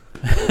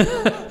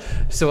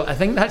 So I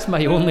think that's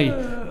my only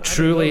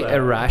truly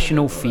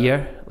irrational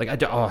fear. Like,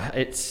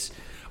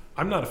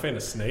 I'm not a fan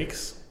of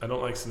snakes. I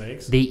don't like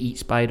snakes. They eat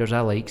spiders.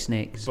 I like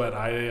snakes. But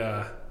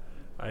I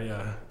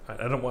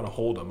don't want to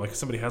hold them. Like, if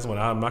somebody has one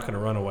out, I'm not going to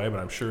run away, but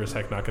I'm sure as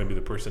heck not going to be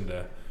the person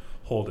to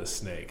hold a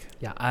snake.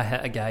 Yeah, I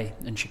hit a guy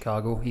in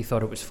Chicago. He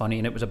thought it was funny,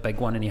 and it was a big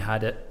one, and he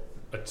had it.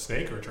 A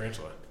snake or a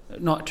tarantula?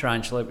 Not a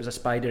tarantula. It was a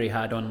spider he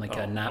had on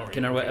a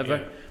napkin or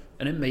whatever,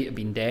 and it might have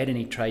been dead, and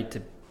he tried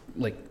to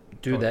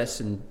do this,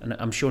 and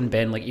I'm showing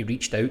Ben he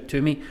reached out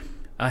to me.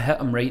 I hit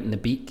him right in the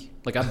beak.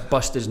 I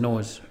bust his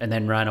nose and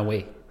then ran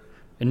away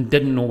and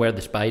didn't know where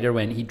the spider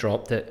went. He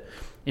dropped it,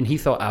 and he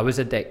thought I was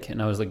a dick,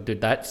 and I was like,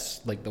 dude, that's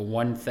the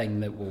one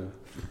thing that will...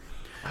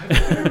 I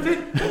heard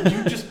it, and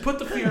you just put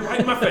the fear right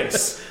in my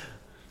face.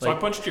 So I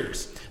punched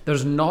yours.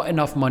 There's not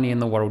enough money in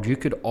the world. You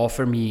could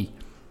offer me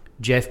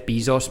Jeff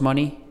Bezos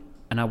money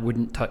and I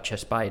wouldn't touch a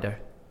spider.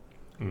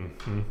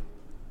 Mm-hmm.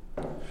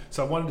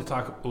 So I wanted to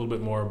talk a little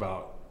bit more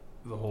about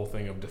the whole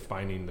thing of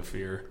defining the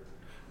fear.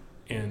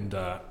 And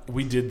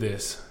we did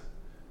this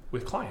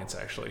with clients,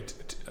 actually.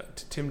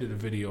 Tim did a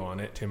video on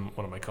it. Tim,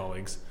 one of my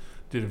colleagues,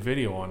 did a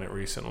video on it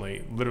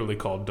recently, literally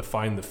called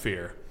Define the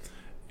Fear.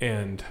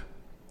 And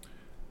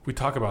we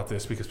talk about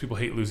this because people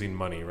hate losing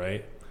money,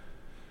 right?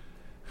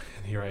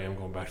 And here I am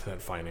going back to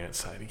that finance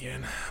side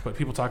again. But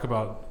people talk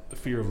about the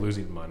fear of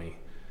losing money.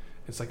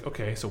 It's like,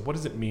 okay, so what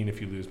does it mean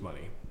if you lose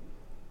money?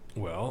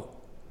 Well,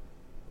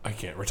 I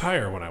can't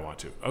retire when I want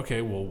to.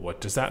 Okay, well, what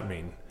does that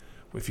mean?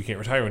 If you can't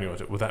retire when you want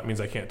to, well, that means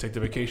I can't take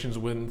the vacations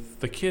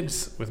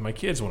with my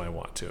kids when I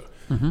want to.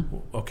 Mm-hmm.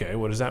 Okay,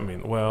 what does that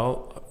mean?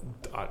 Well,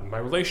 my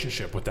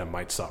relationship with them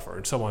might suffer,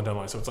 and so on down the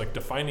line. So it's like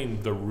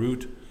defining the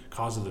root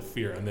cause of the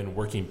fear and then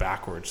working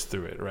backwards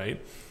through it,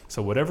 right?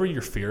 So whatever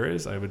your fear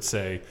is, I would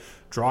say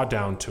draw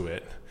down to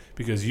it,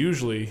 because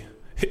usually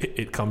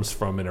it comes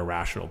from an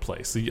irrational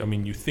place. So, I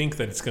mean, you think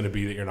that it's going to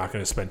be that you're not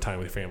going to spend time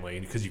with family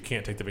because you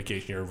can't take the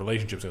vacation, your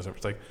relationships and stuff.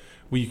 It's like,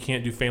 well, you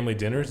can't do family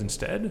dinners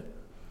instead?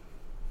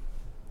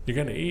 You're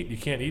going to eat? You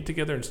can't eat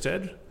together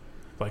instead?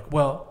 Like,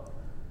 well,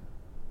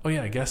 oh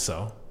yeah, I guess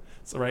so.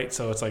 So, right?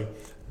 So it's like,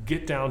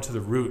 get down to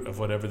the root of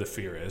whatever the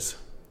fear is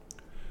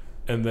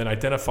and then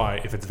identify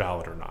if it's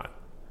valid or not.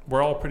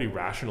 We're all pretty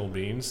rational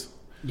beings.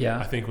 Yeah.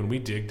 I think when we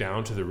dig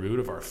down to the root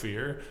of our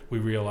fear, we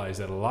realize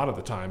that a lot of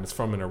the time it's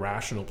from an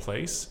irrational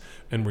place,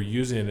 and we're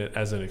using it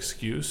as an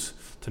excuse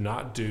to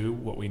not do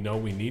what we know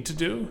we need to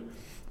do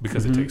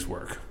because it takes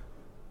work.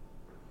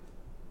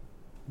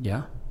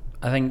 Yeah.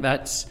 I think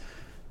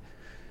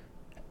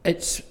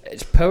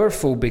it's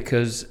powerful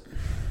because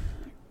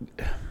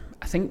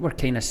I think we're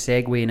kind of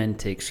segueing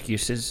into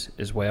excuses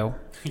as well.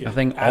 Yeah, I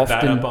think add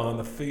often that up on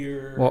the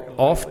fear.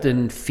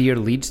 Often fear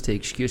leads to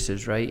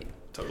excuses, right?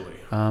 Totally.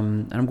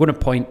 And I'm going to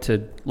point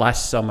to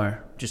last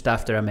summer, just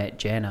after I met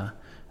Jenna,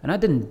 and I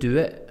didn't do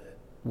it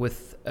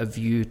with a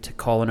view to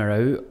calling her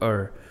out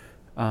or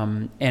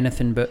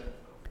anything, but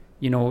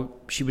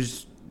she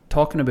was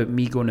talking about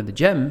me going to the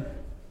gym,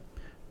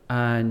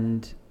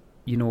 and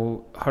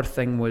her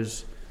thing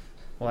was,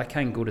 well, I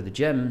can't go to the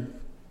gym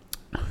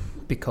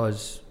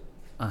because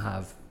I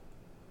have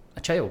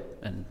a child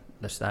and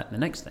this, that, and the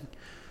next thing.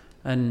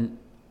 And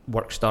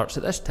work starts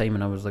at this time,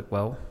 and I was like,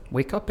 well,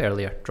 wake up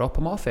earlier, drop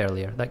him off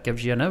earlier. That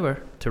gives you an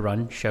hour to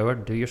run, shower,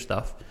 do your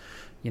stuff,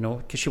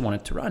 because she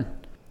wanted to run.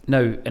 Now,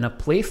 in a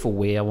playful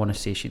way, I want to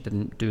say she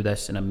didn't do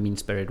this in a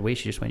mean-spirited way.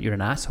 She just went, you're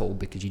an asshole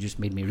because you just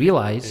made me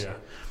realise. Yeah.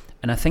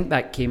 And I think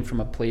that came from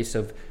a place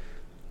of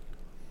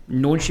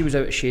knowing she was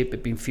out of shape,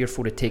 but being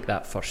fearful to take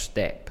that first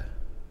step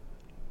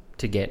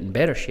to get in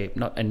better shape.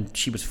 And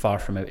she was far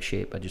from out of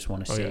shape, I just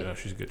want to say. Oh, yeah, no,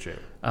 she's in good shape.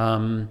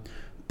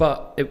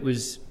 But it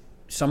was,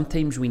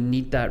 sometimes we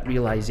need that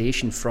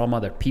realisation from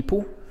other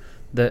people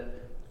that,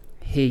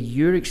 hey,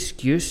 your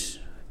excuse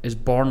is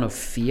born of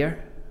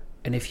fear.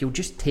 And if you'll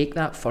just take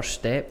that first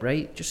step,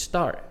 right, just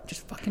start.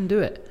 Just fucking do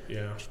it.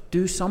 Yeah. Just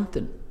do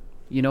something,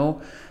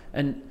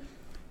 And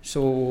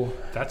so...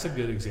 That's a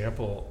good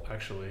example,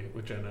 actually,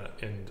 with Jenna,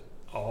 and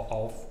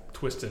I'll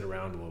twist it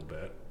around a little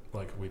bit,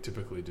 like we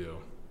typically do,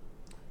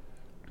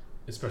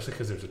 especially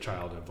because there's a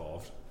child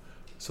involved.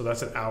 So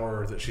that's an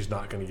hour that she's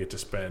not going to get to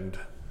spend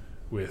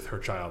with her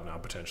child now,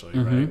 potentially,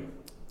 right?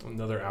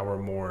 Another hour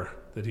more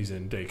that he's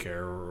in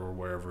daycare or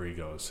wherever he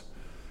goes.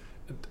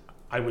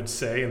 I would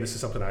say, and this is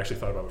something I actually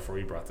thought about before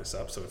you brought this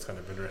up, so it's kind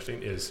of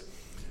interesting, is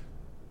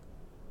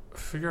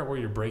figure out where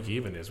your break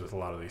even is with a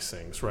lot of these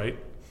things, right?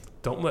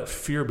 Don't let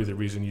fear be the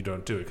reason you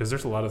don't do it, because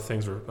there's a lot of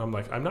things where I'm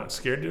like, I'm not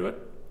scared to do it.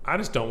 I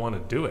just don't want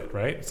to do it,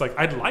 right? It's like,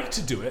 I'd like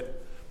to do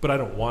it, but I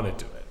don't want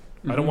to do it.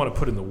 I don't want to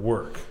put in the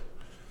work.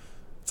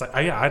 It's like,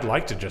 I'd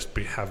like to just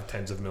have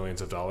tens of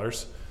millions of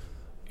dollars,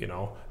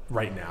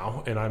 right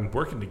now, and I'm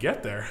working to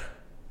get there.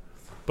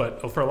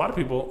 But for a lot of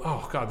people,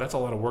 oh God, that's a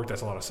lot of work.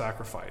 That's a lot of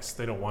sacrifice.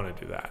 They don't want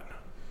to do that.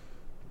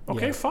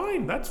 Okay,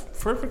 fine. That's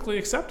perfectly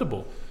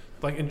acceptable.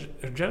 Like in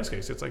Jenna's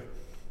case, it's like,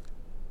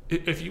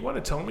 if you want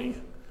to tell me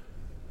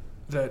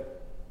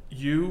that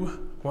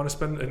you want to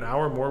spend an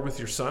hour more with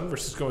your son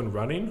versus going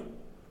running,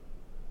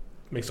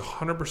 makes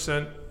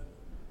 100%,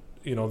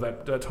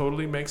 that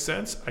totally makes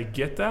sense. I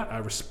get that. I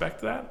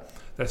respect that.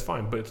 That's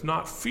fine. But it's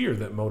not fear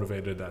that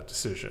motivated that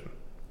decision,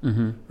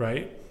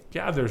 right?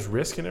 Yeah, there's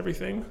risk and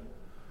everything.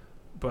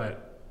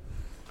 But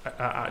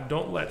I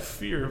don't let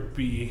fear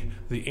be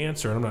the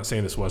answer. And I'm not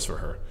saying this was for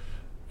her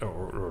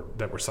or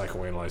that we're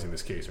psychoanalyzing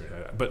this case or anything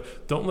like that.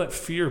 But don't let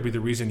fear be the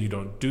reason you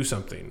don't do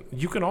something.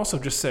 You can also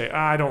just say,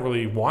 I don't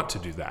really want to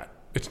do that.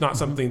 It's not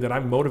something that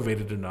I'm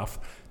motivated enough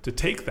to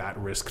take that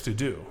risk to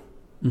do.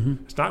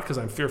 It's not because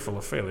I'm fearful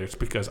of failure. It's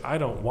because I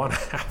don't want to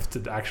have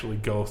to actually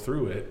go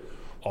through it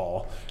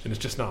all, and it's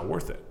just not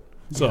worth it.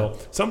 So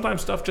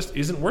sometimes stuff just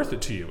isn't worth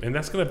it to you. And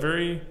that's going to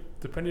vary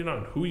depending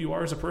on who you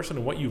are as a person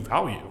and what you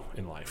value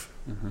in life.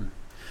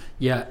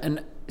 Yeah,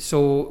 and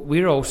so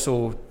we're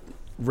also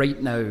right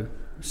now,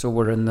 so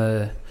we're in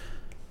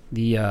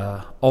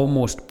the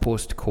almost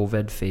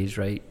post-COVID phase,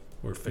 right?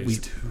 We're phase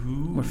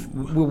 2?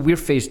 We're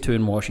phase 2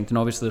 in Washington.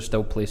 Obviously, there's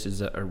still places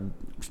that are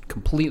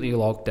completely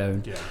locked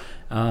down. Yeah.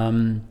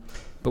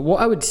 But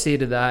what I would say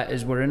to that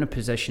is we're in a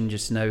position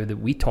just now that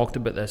we talked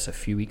about this a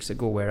few weeks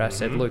ago where I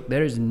said, look,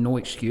 there is no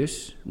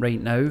excuse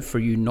right now for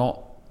you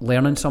not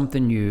learning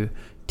something new,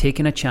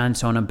 taking a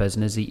chance on a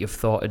business that you've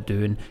thought of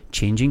doing,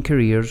 changing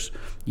careers,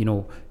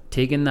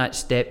 taking that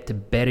step to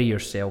better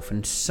yourself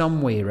in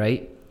some way,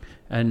 right?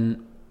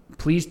 And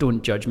please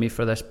don't judge me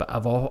for this, but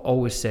I've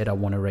always said I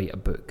want to write a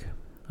book.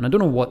 And I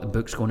don't know what the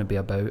book's going to be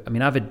about. I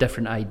mean, I've had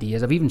different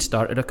ideas. I've even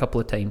started a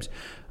couple of times.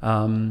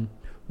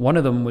 One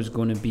of them was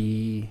going to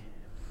be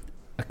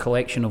a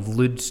collection of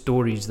lewd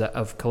stories that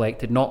I've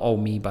collected, not all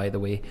me, by the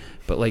way,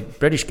 but like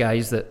British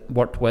guys that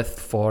worked with,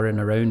 for and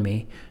around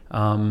me.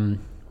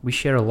 We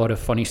share a lot of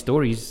funny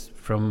stories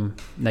from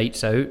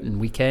nights out and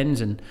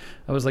weekends, and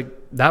I was like,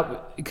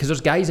 that, because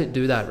there's guys that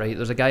do that, right?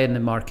 There's a guy in the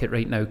market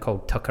right now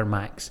called Tucker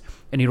Max,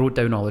 and he wrote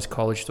down all his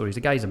college stories.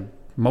 The guy's a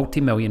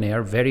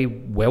multi-millionaire, very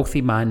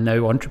wealthy man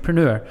now,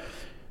 entrepreneur,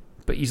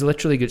 but he's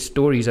literally got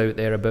stories out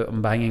there about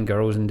him banging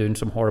girls and doing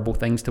some horrible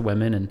things to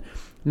women, and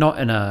not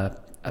in a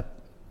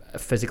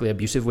physically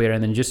abusive way or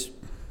anything, just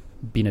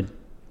being a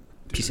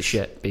piece of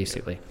shit,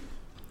 basically.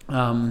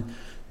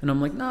 And I'm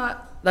like, nah,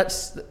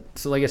 that's,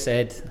 so like I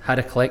said, had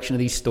a collection of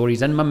these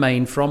stories in my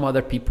mind from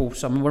other people.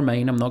 Some were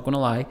mine, I'm not going to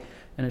lie.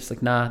 And it's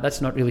like, nah,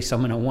 that's not really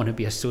something I want to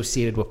be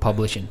associated with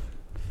publishing.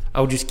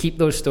 I'll just keep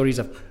those stories.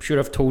 I'm sure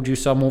I've told you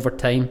some over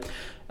time.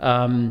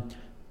 And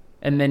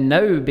then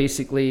now,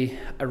 basically,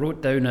 I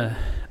wrote down a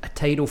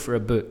title for a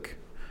book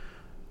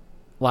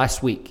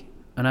last week.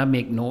 And I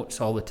make notes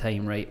all the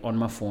time, right, on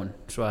my phone.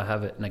 So I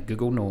have it in a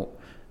Google Note.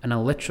 And I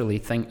literally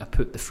think I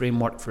put the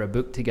framework for a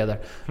book together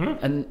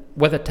and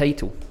with a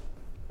title.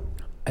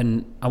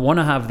 And I want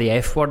to have the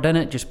F word in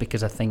it just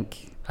because I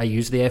think I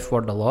use the F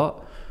word a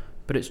lot.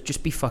 But it's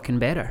just be fucking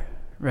better,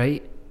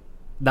 right?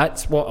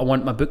 That's what I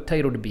want my book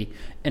title to be.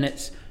 And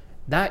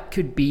that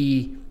could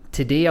be,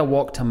 today I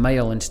walked a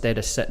mile instead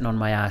of sitting on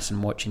my ass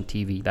and watching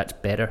TV. That's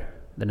better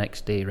the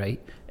next day,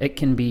 right? It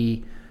can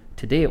be,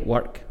 today at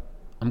work,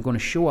 I'm going to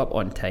show up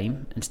on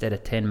time instead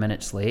of 10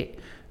 minutes late.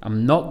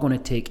 I'm not going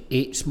to take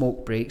 8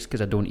 smoke breaks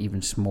because I don't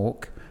even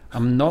smoke.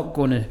 I'm not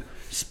going to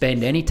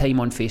spend any time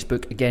on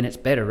Facebook, again, it's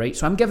better, right?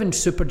 So I'm giving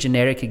super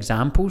generic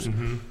examples,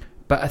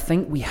 but I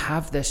think we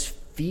have this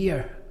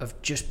fear of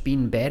just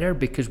being better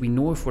because we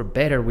know if we're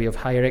better, we have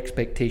higher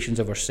expectations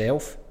of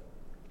ourselves.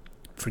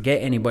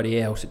 Forget anybody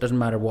else. It doesn't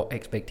matter what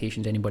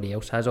expectations anybody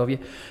else has of you.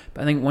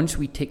 But I think once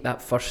we take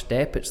that first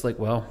step, it's like,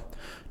 well,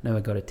 now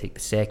I've got to take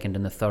the second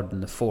and the third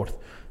and the fourth.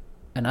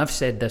 And I've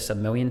said this a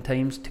million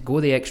times, to go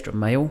the extra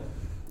mile,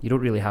 you don't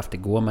really have to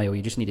go a mile,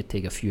 you just need to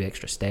take a few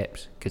extra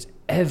steps, because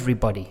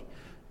everybody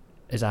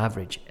is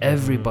average.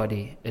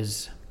 Everybody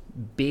is,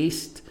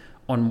 based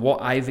on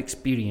what I've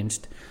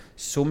experienced,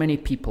 so many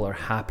people are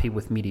happy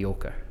with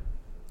mediocre.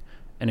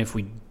 And if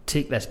we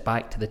take this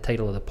back to the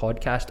title of the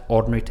podcast,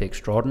 Ordinary to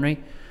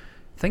Extraordinary,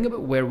 think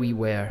about where we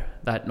were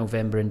that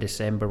November and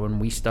December when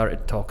we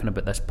started talking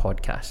about this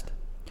podcast.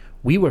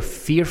 We were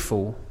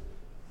fearful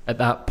at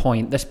that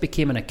point. This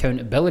became an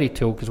accountability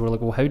tool because we're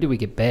like, well, how do we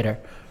get better?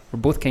 We're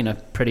both kind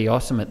of pretty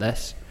awesome at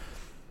this.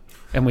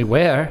 And we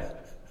were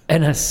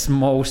in a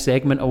small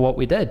segment of what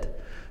we did.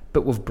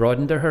 But we've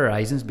broadened our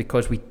horizons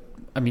because we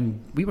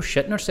were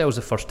shitting ourselves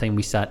the first time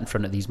we sat in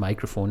front of these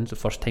microphones, the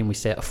first time we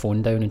set a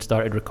phone down and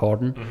started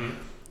recording,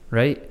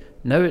 right?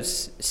 Now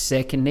it's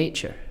second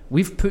nature.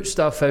 We've put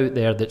stuff out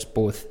there that's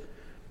both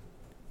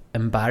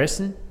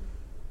embarrassing,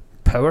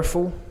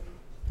 powerful,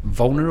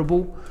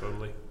 vulnerable.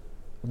 Totally.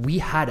 We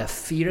had a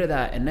fear of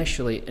that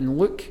initially. And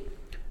look,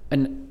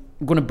 and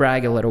I'm going to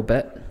brag a little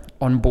bit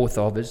on both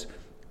of us.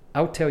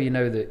 I'll tell you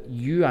now that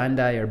you and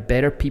I are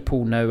better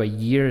people now a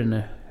year and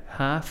a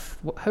half.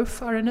 How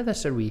far into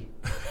this are we?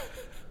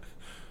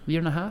 Year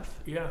and a half?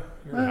 Yeah,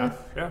 year and a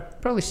half, yeah.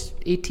 Probably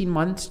 18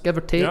 months, give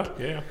or take.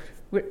 Yeah.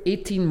 We're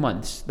 18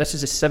 months. This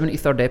is the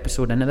 73rd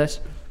episode into this.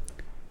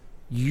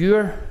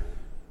 Your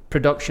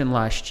production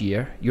last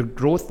year, your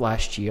growth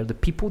last year, the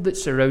people that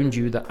surround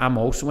you that I'm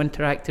also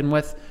interacting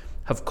with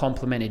have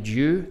complimented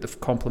you, they've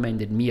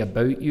complimented me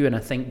about you, and I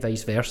think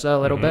vice versa a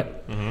little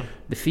bit.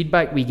 The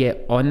feedback we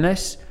get on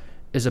this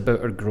is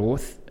about our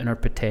growth and our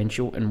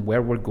potential and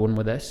where we're going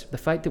with this. The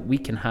fact that we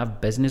can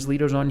have business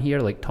leaders on here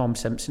like Tom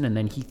Simpson and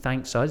then he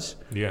thanks us.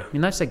 Yeah. I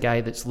mean, that's a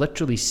guy that's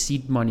literally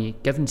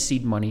given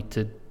seed money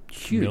to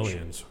huge.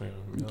 Millions.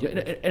 Yeah.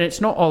 And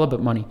it's not all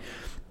about money.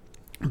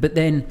 But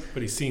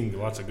he's seen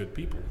lots of good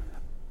people.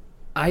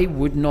 I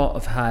would not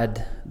have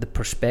had the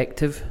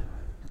perspective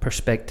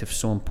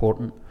so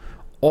important,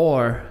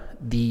 or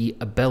the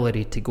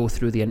ability to go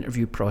through the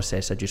interview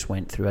process I just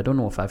went through. I don't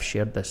know if I've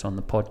shared this on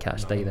the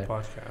podcast either.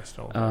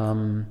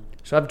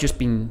 So I've just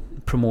been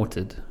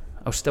promoted.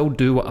 I'll still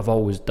do what I've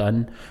always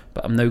done,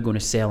 but I'm now going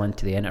to sell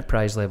into the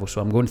enterprise level. So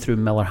I'm going through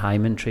Miller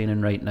Hyman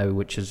training right now,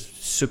 which is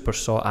super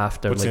sought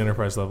after. What's the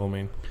enterprise level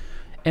mean?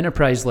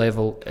 Enterprise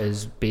level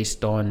is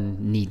based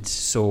on needs.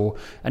 So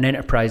an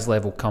enterprise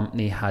level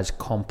company has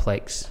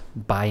complex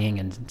buying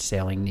and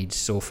selling needs.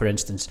 So for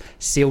instance,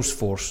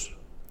 Salesforce,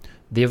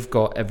 they've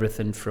got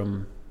everything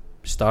from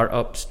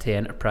startups to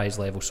enterprise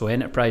level. So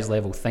enterprise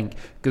level, think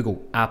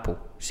Google, Apple,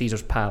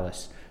 Caesar's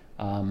Palace,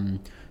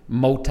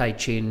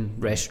 multi-chain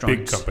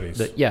restaurants. Big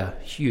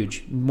companies.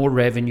 Huge. More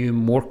revenue,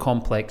 more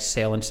complex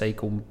selling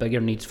cycle,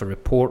 bigger needs for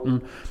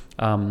reporting.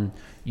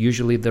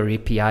 Usually their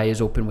API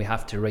is open. We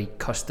have to write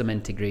custom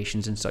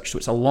integrations and such. So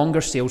it's a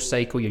longer sales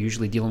cycle. You're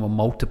usually dealing with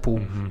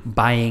multiple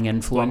buying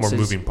influences. A lot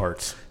more moving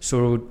parts.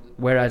 So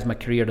whereas my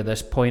career to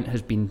this point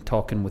has been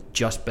talking with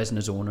just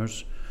business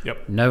owners,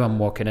 now I'm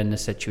walking into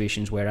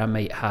situations where I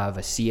might have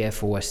a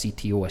CFO, a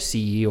CTO, a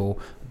CEO,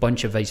 a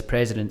bunch of vice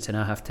presidents, and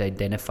I have to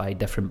identify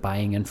different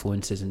buying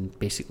influences and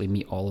basically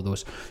meet all of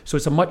those. So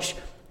it's a much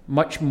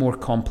more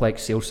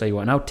complex sales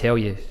cycle. And I'll tell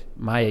you,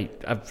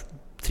 I've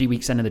 3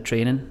 weeks into the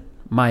training,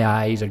 my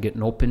eyes are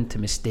getting open to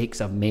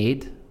mistakes I've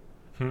made.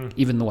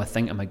 Even though I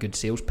think I'm a good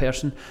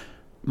salesperson,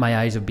 my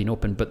eyes have been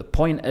open. But the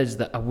point is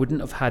that I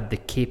wouldn't have had the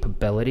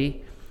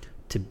capability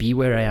to be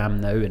where I am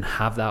now and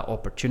have that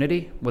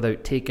opportunity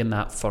without taking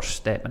that first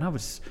step. And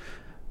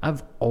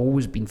I've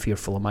always been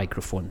fearful of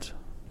microphones,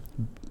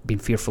 been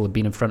fearful of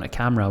being in front of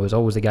camera. I was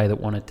always the guy that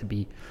wanted to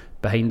be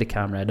behind the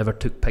camera. I never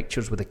took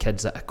pictures with the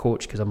kids that I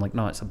coach because I'm like,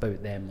 no, it's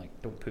about them. Like,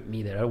 don't put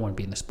me there. I don't want to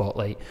be in the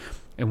spotlight.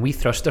 And we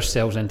thrust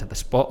ourselves into the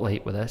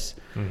spotlight with this,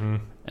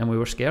 and we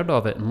were scared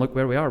of it. And look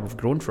where we are. We've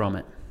grown from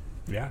it.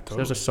 Yeah, totally. So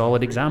there's a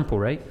solid example,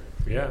 right?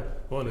 Yeah.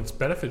 Well, and it's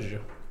benefited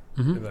you.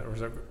 In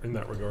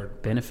that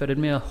regard. Benefited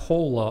me a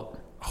whole lot.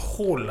 A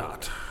whole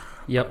lot.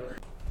 Yep.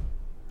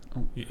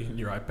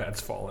 Your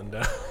iPad's falling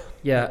down.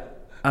 Yeah,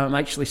 I'm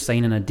actually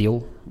signing a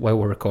deal while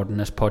we're recording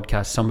this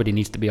podcast. Somebody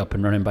needs to be up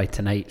and running by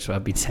tonight, so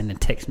I've been sending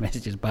text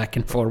messages back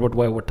and forward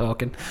while we're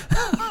talking.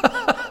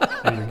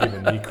 And you're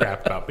giving me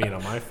crap about being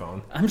on my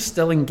phone. I'm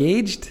still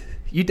engaged.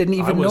 You didn't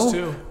even know? I was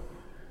too.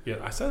 Yeah,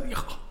 I said,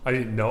 I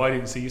didn't know. I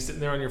didn't see you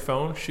sitting there on your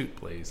phone. Shoot,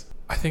 please.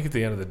 I think at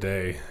the end of the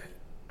day,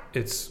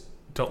 it's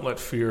don't let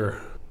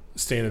fear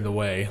stand in the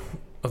way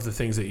of the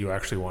things that you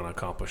actually want to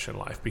accomplish in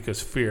life,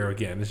 because fear,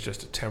 again, is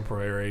just a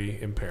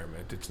temporary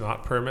impairment. It's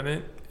not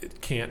permanent. It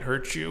can't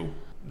hurt you.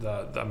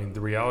 The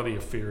reality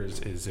of fear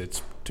is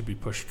it's to be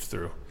pushed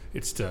through.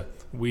 It's to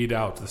weed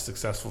out the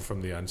successful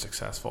from the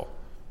unsuccessful.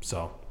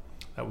 So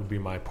That would be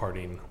my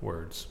parting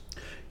words.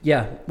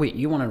 Yeah. Wait,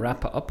 you want to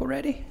wrap it up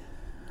already?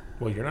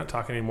 Well, you're not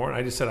talking anymore.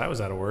 I just said I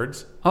was out of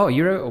words. Oh,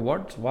 you're out of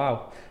words?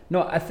 Wow.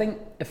 No, I think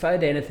if I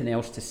had anything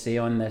else to say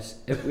on this,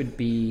 it would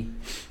be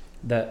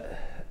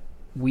that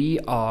we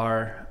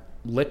are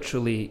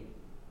literally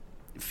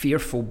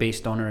fearful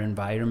based on our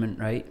environment,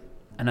 right?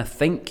 And I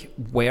think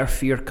where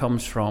fear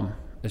comes from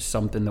is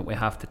something that we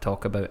have to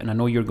talk about. And I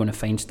know you're going to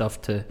find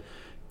stuff to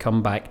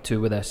come back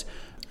to with this.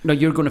 No,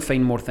 you're going to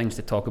find more things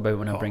to talk about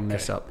when I bring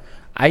this up.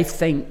 I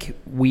think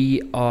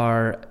we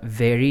are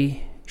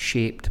very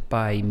shaped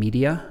by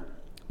media,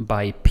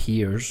 by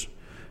peers,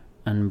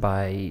 and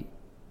by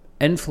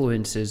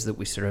influences that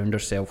we surround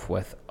ourselves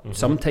with,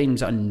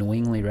 sometimes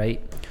unknowingly,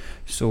 right?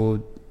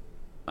 So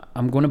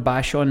I'm going to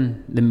bash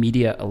on the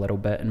media a little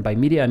bit, and by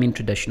media I mean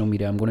traditional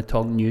media. I'm going to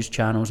talk news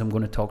channels, I'm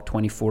going to talk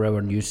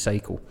 24-hour news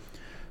cycle.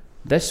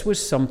 This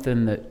was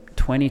something that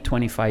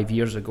 25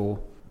 years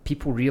ago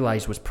people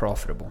realised was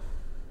profitable,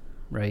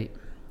 right?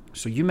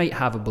 So you might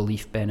have a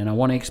belief, Ben, and I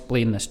want to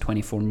explain this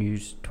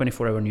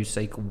 24-hour news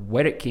cycle,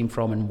 where it came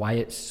from and why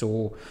it's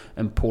so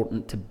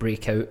important to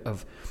break out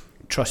of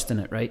trust in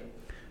it, right?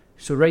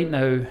 So right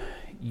now,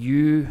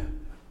 you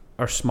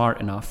are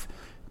smart enough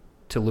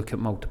to look at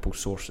multiple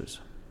sources,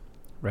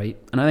 right?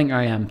 And I think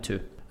I am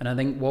too. And I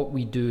think what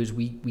we do is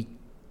we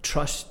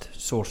trust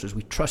sources,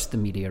 we trust the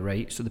media,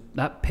 right? So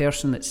that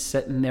person that's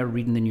sitting there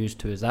reading the news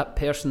to us, that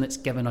person that's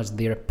giving us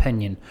their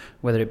opinion,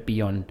 whether it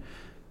be on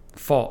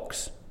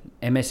Fox,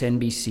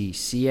 MSNBC,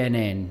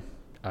 CNN,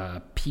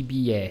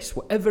 PBS,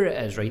 whatever it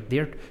is, right?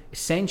 They're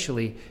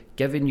essentially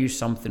giving you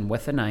something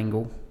with an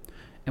angle,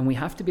 and we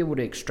have to be able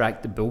to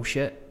extract the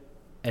bullshit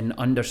and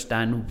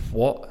understand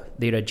what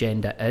their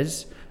agenda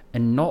is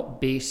and not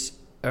base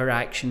our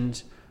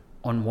actions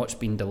on what's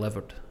been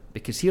delivered.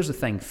 Because here's the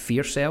thing,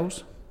 fear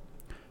sells,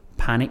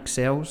 panic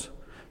sells,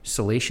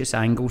 salacious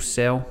angles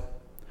sell,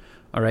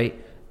 all right?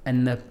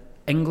 And the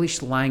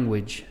English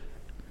language,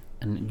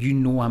 and you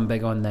know I'm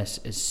big on this,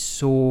 is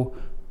so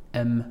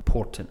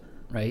important,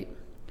 right?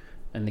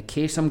 And the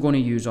case I'm going to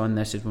use on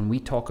this is when we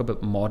talk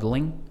about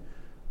modelling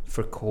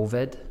for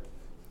COVID,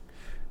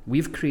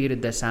 we've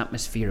created this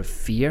atmosphere of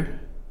fear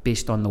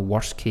based on the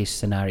worst case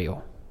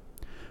scenario.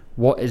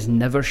 What is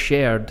never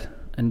shared,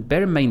 and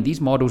bear in mind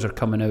these models are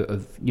coming out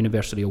of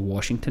University of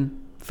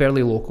Washington,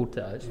 fairly local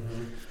to us,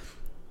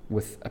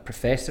 with a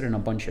professor and a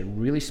bunch of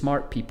really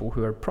smart people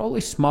who are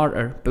probably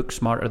book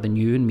smarter than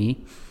you and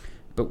me.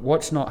 But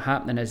what's not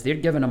happening is they're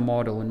given a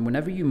model, and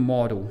whenever you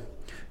model,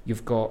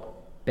 you've got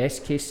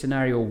best case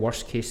scenario,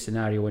 worst case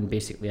scenario, and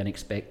basically an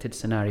expected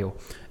scenario.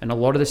 And a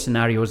lot of the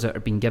scenarios that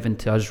are being given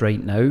to us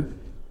right now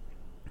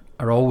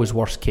are always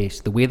worst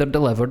case, the way they're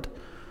delivered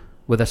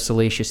with a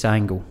salacious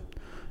angle.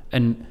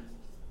 And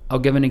I'll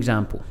give an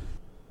example.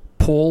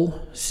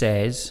 Poll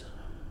says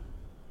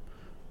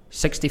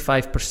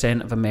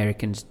 65% of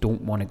Americans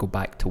don't want to go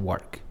back to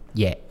work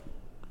yet.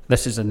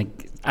 This is an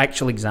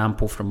actual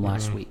example from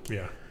last week.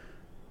 Yeah.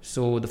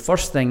 So the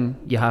first thing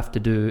you have to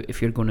do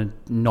if you're going to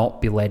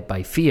not be led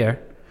by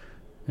fear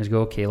is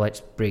go, okay, let's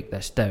break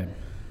this down.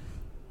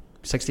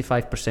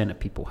 65% of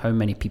people, how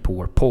many people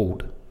were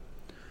polled,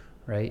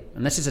 right?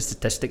 And this is a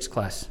statistics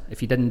class.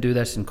 If you didn't do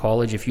this in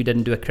college, if you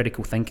didn't do a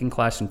critical thinking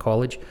class in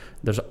college,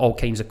 there's all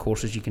kinds of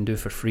courses you can do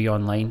for free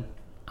online.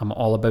 I'm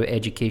all about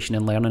education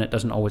and learning. It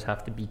doesn't always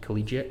have to be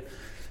collegiate.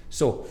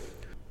 So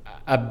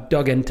I've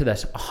dug into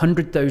this.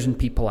 100,000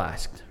 people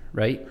asked,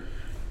 right?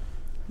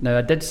 Now,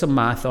 I did some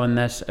math on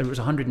this. It was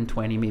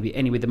 120 maybe.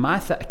 Anyway, the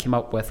math that I came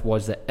up with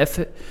was that if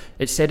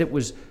it said it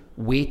was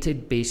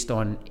weighted based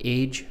on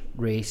age,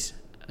 race,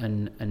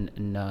 and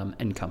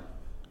income,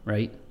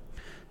 right?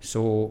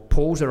 So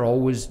polls are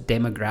always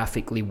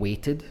demographically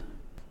weighted.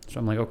 So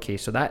I'm like, okay,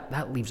 so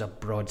that leaves a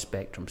broad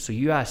spectrum. So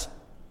you asked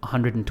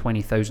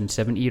 120,000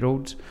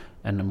 70-year-olds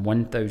and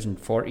 1,000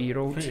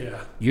 40-year-olds.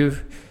 Yeah.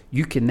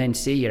 You can then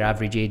say your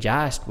average age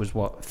asked was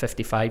what,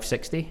 55,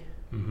 60?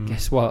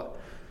 Guess what?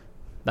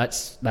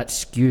 That's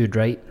skewed,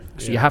 right?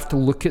 So you have to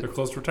look at... They're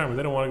close to retirement.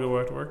 They don't want to go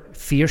back to work.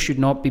 Fear should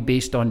not be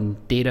based on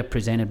data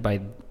presented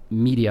by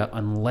media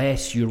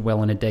unless you're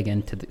willing to dig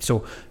into it.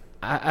 So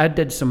I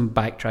did some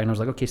backtracking. I was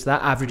like, okay, so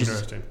that average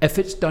is... If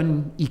it's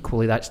done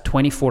equally, that's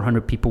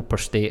 2,400 people per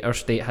state. Our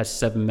state has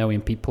 7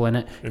 million people in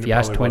it. And if you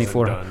ask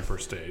 2,400 done per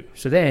state.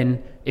 So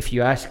then, if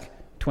you ask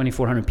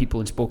 2,400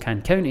 people in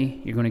Spokane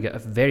County, you're going to get a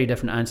very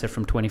different answer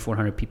from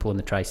 2,400 people in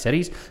the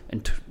Tri-Cities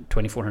and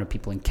 2,400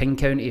 people in King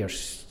County or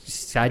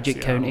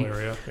Sagitt County.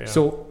 Area, yeah.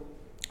 So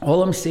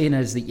all I'm saying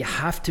is that you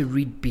have to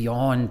read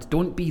beyond.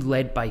 Don't be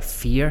led by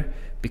fear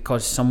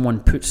because someone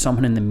puts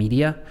someone in the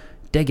media.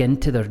 Dig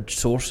into their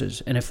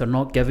sources. And if they're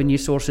not giving you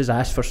sources,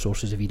 ask for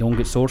sources. If you don't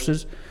get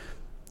sources,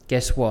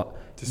 guess what?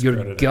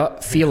 Your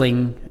gut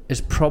feeling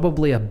is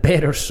probably a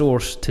better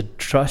source to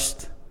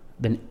trust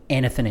than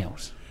anything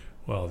else.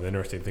 Well, the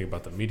interesting thing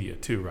about the media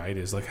too, right,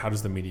 is like, how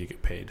does the media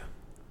get paid?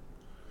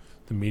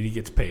 The media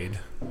gets paid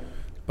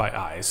by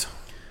eyes,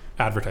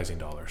 advertising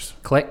dollars.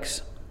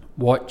 Clicks,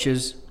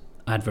 watches,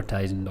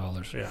 advertising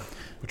dollars. Yeah,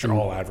 which are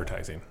all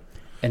advertising.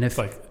 And if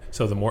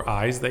so the more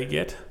eyes they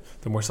get,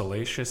 the more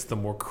salacious, the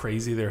more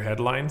crazy their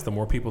headlines, the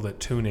more people that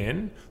tune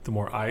in, the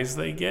more eyes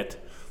they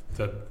get,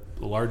 the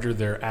larger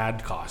their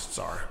ad costs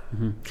are.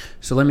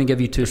 So let me give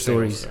you two Their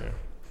sales, stories.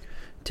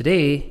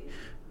 Today,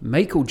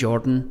 Michael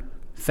Jordan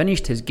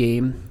finished his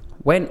game,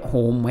 went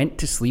home, went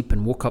to sleep,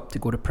 and woke up to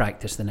go to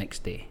practice the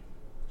next day.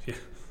 Yeah.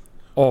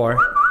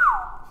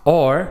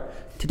 Or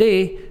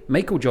today,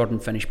 Michael Jordan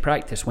finished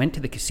practice, went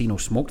to the casino,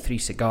 smoked 3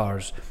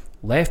 cigars,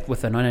 left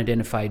with an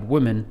unidentified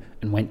woman,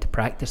 and went to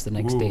practice the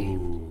next day.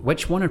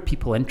 Which one are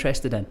people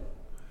interested in?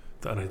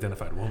 The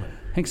unidentified woman.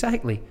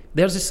 Exactly.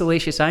 There's a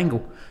salacious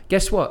angle.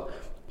 Guess what?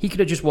 He could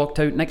have just walked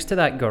out next to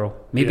that girl.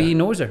 Maybe Yeah. he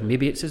knows her.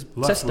 Maybe it's his Left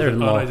with an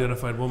sister-in-law.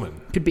 unidentified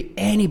woman. Could be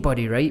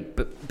anybody, right?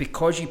 But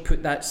because you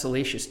put that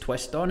salacious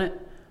twist on it,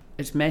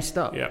 it's messed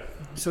up. Yeah.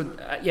 So,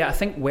 I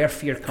think where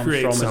fear comes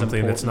Create from is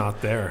something important. that's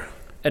not there.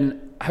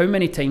 And how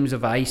many times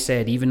have I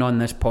said, even on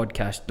this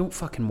podcast, don't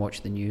fucking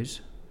watch the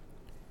news?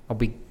 I'll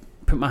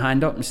put my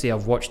hand up and say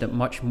I've watched it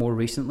much more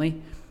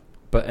recently,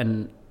 but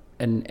in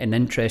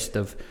interest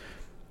of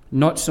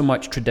not so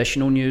much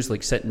traditional news,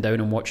 like sitting down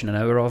and watching an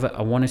hour of it.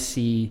 I want to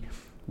see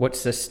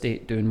what's this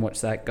state doing,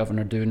 what's that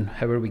governor doing,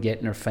 how are we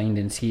getting our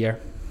findings here?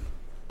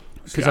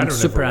 Because I'm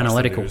super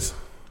analytical.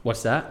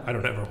 What's that? I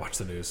don't ever watch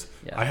the news.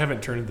 Yeah. I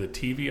haven't turned the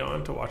TV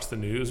on to watch the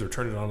news or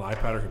turned it on an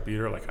iPad or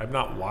computer. Like, I've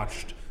not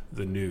watched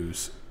the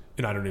news,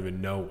 and I don't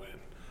even know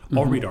when.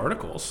 I'll read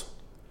articles.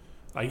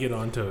 I get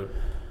onto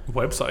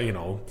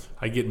website,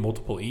 I get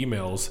multiple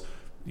emails,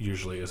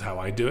 usually is how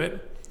I do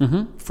it,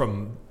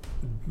 from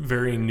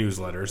varying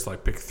newsletters.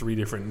 Like, pick 3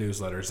 different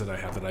newsletters that I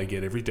have that I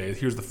get every day.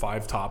 Here's the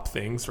 5 top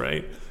things,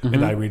 right?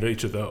 And I read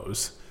each of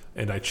those,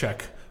 and I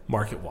check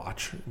Market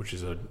Watch, which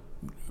is a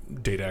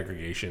data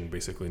aggregation,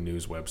 basically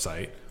news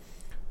website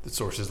that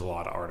sources a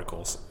lot of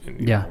articles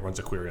and runs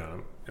a query on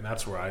them. And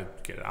that's where I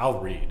get it.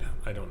 I'll read.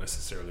 I don't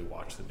necessarily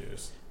watch the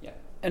news. Yeah,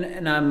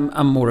 and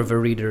I'm more of a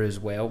reader as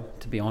well,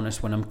 to be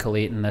honest, when I'm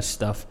collating this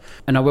stuff.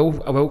 And I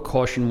will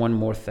caution one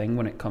more thing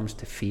when it comes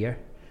to fear.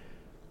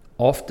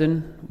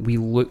 Often we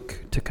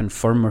look to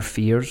confirm our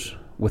fears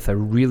with a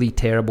really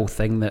terrible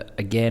thing that,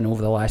 again,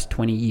 over the last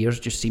 20 years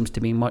just seems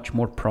to be much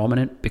more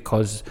prominent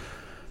because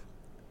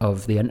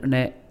of the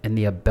internet and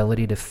the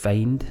ability to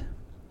find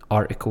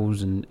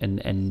articles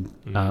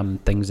and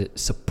things that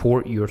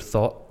support your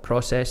thought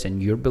process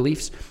and your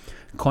beliefs.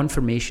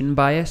 Confirmation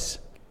bias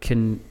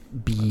can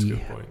be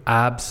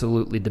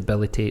absolutely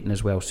debilitating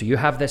as well. So you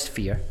have this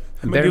fear.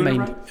 And Am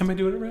I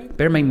doing it right?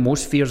 Bear in mind,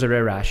 most fears are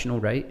irrational,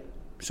 right?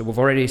 So we've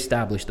already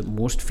established that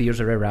most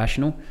fears are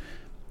irrational.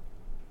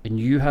 And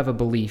you have a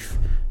belief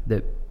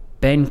that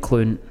Ben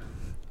Clune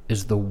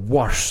is the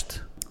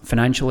worst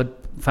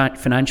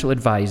financial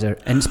advisor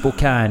in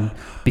Spokane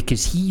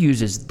because he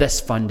uses this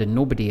fund and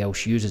nobody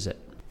else uses it.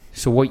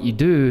 So what you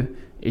do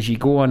is you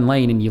go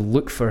online and you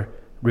look for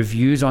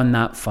reviews on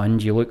that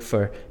fund, you look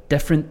for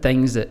different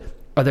things that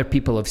other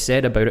people have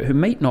said about it who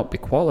might not be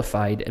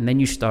qualified, and then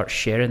you start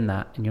sharing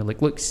that and you're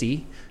like, look,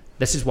 see,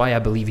 this is why I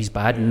believe he's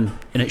bad, and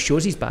it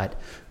shows he's bad.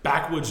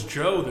 Backwoods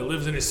Joe that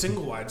lives in a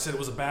single wide said it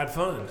was a bad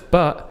fund.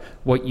 But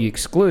what you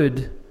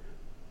exclude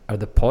are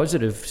the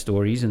positive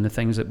stories and the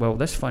things that, well,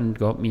 this fund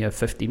got me a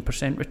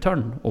 15%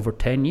 return over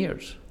 10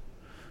 years,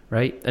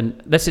 right? And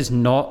this is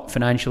not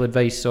financial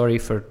advice, sorry,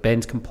 for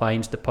Ben's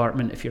compliance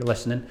department if you're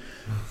listening.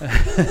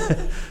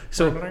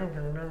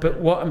 But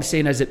what I'm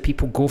saying is that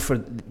people go for,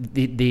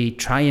 they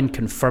try and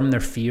confirm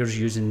their fears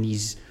using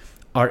these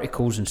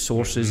articles and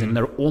sources, and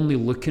they're only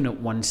looking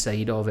at one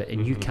side of it,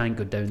 and you can't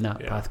go down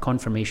that path.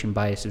 Confirmation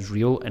bias is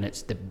real, and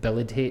it's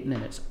debilitating,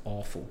 and it's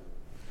awful.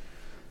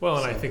 Well,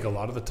 and I think a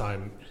lot of the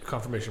time,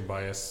 confirmation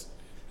bias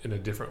in a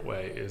different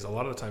way is a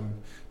lot of the time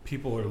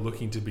people are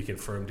looking to be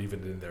confirmed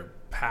even in their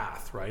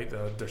path, right?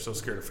 They're so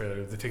scared of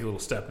failure. They take a little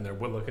step and they're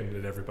looking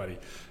at everybody.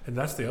 And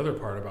that's the other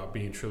part about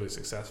being truly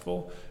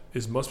successful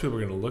is most people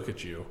are going to look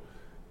at you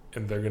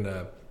and they're going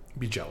to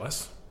be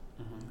jealous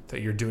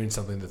that you're doing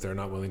something that they're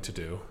not willing to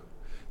do.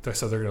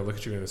 So they're going to look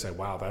at you and say,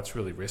 wow, that's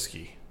really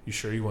risky. You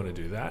sure you want to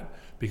do that?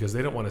 Because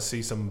they don't want to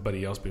see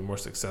somebody else be more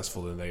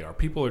successful than they are.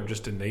 People are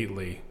just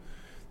innately...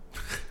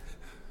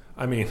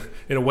 I mean,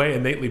 in a way,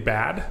 innately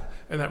bad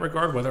in that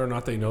regard, whether or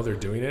not they know they're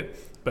doing it,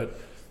 but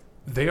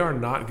they are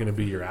not going to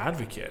be your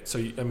advocate. So,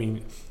 I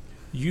mean,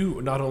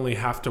 you not only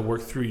have to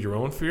work through your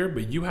own fear,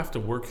 but you have to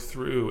work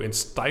through and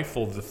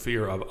stifle the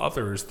fear of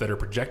others that are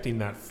projecting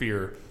that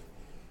fear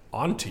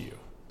onto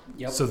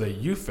you so that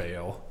you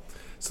fail,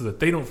 so that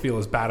they don't feel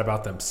as bad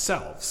about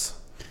themselves.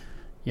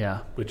 Yeah.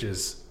 Which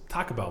is,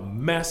 talk about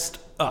messed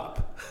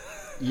up.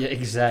 Yeah,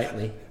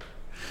 exactly.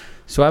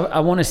 So I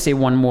want to say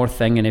one more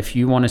thing, and if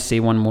you want to say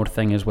one more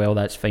thing as well,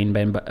 that's fine,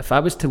 Ben. But if I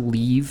was to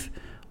leave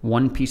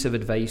one piece of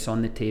advice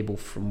on the table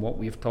from what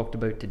we've talked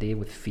about today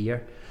with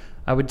fear,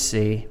 I would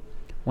say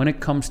when it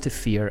comes to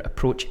fear,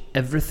 approach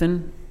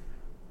everything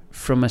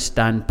from a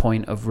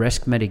standpoint of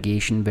risk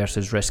mitigation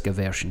versus risk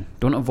aversion.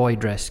 Don't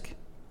avoid risk.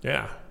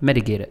 Yeah.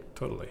 Mitigate it.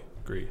 Totally.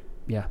 Agree.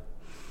 Yeah.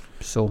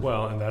 So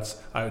well, and that's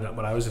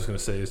what I was just going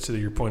to say is to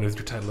your point of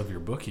your title of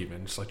your book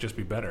even. It's like, just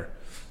be better.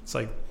 It's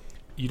like,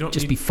 You don't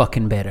Just need, be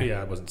fucking better.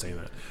 Yeah, I wasn't saying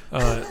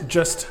that.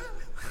 Just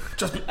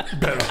be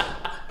better.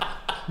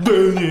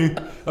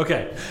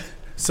 Okay,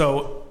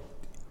 so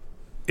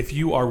if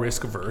you are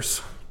risk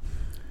averse,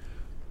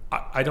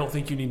 I don't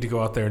think you need to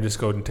go out there and just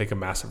go and take a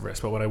massive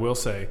risk. But what I will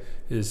say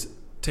is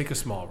take a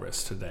small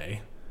risk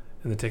today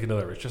and then take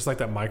another risk. Just like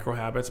that Micro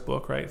Habits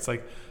book, right? It's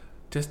like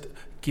just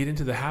get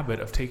into the habit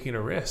of taking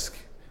a risk.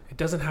 It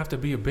doesn't have to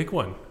be a big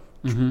one.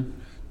 Mm-hmm.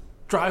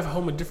 Drive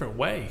home a different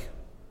way.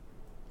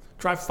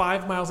 Drive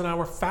 5 miles an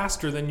hour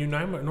faster than you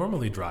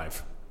normally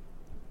drive.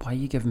 Why are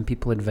you giving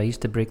people advice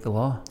to break the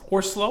law?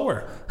 Or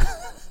slower.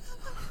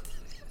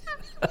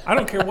 I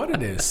don't care what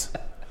it is.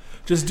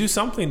 Just do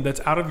something that's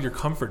out of your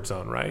comfort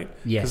zone, right?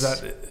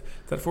 Yes. Because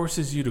that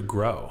forces you to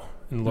grow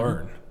and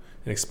learn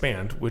and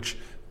expand, which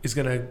is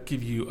going to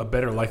give you a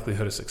better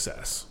likelihood of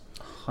success.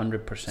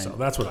 100%. So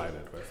that's what I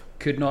did with.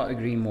 Could not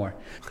agree more.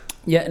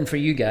 Yeah, and for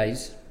you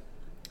guys,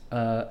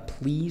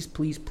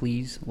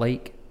 please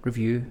like,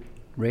 review,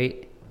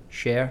 rate,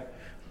 share,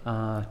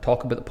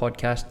 talk about the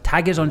podcast.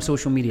 Tag us on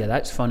social media.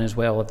 That's fun as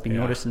well. I've been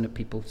noticing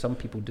that some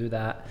people do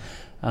that.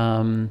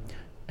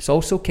 It's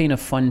also kind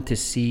of fun to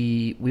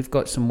see, we've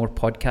got some more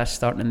podcasts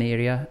starting in the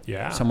area.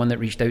 Yeah. Someone that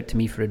reached out to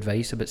me for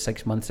advice about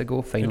 6 months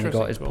ago finally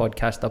got his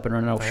podcast up and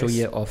running. I'll show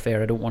you it off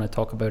air. I don't want to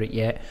talk about it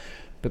yet,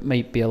 but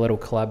might be a little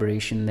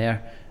collaboration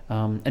there.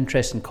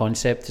 Interesting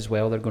concept as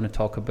well. They're going to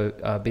talk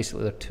about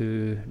basically their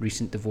 2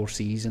 recent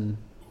divorcees and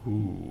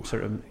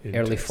sort of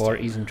early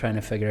 40s and trying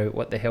to figure out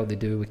what the hell they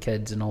do with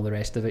kids and all the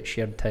rest of it,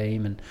 shared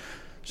time. And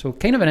so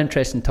kind of an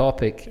interesting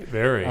topic.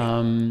 Very.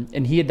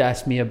 And he had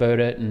asked me about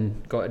it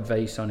and got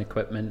advice on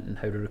equipment and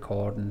how to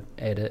record and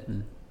edit,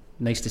 and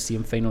nice to see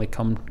him finally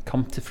come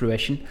to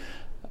fruition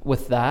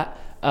with that.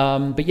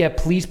 But yeah,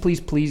 please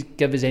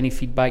give us any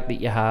feedback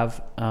that you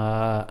have.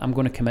 I'm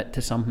going to commit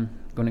to something.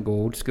 I'm going to go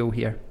old school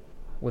here.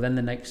 Within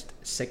the next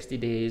 60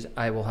 days,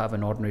 I will have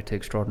an Ordinary to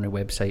Extraordinary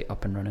website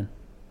up and running.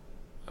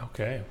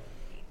 Okay.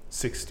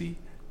 60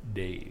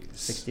 days.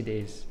 60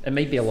 days. It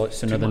might be a lot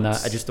sooner than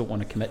that. I just don't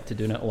want to commit to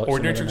doing it a lot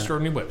Ordinary to sooner than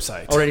Extraordinary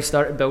website. Already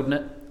started building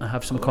it. I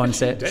have some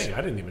concepts. Dang,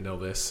 I didn't even know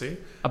this. See?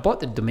 I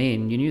bought the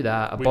domain. You knew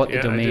that. I bought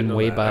the domain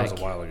way back. That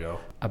was a while ago.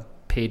 I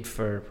paid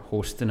for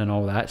hosting and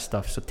all that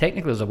stuff. So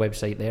technically there's a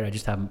website there. I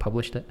just haven't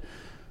published it.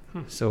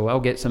 So I'll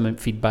get some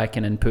feedback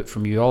and input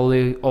from you. All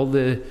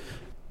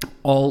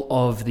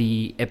of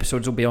the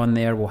episodes will be on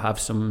there. We'll have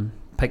some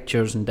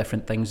pictures and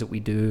different things that we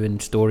do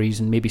and stories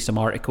and maybe some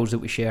articles that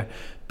we share.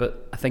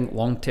 But I think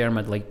long term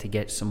I'd like to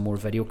get some more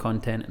video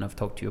content, and I've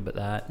talked to you about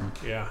that. And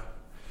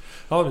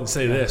I'll even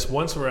say this.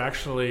 Once we're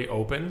actually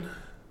open,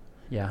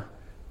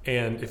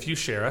 and if you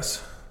share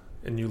us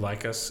and you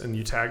like us and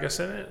you tag us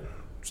in it,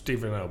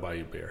 Steve and I will buy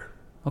you beer.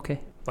 Okay.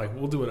 Like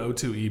we'll do an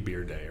O2E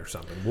beer day or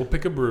something. We'll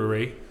pick a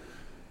brewery,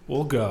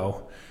 we'll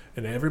go,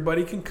 and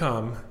everybody can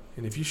come.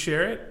 And if you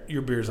share it,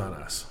 your beer's on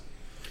us.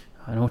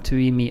 An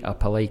O2E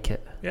meetup, I like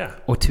it. Yeah.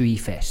 O2E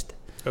Fest.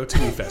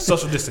 O2E Fest.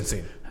 Social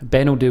distancing.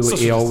 Ben will do what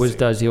he always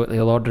does.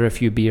 He'll order a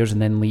few beers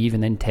and then leave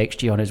and then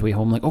text you on his way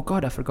home like, oh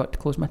God, I forgot to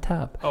close my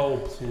tab. Oh,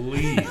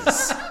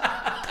 please.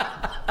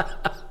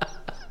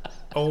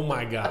 Oh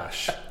my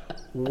gosh.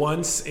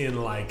 Once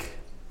in like,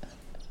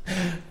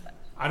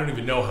 I don't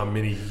even know how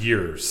many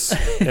years.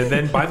 And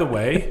then, by the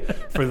way,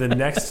 for the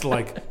next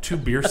like 2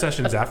 beer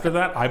sessions after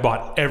that, I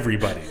bought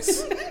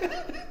everybody's.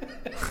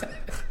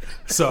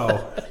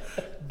 So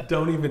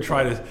don't even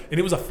try to. And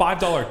it was a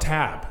 $5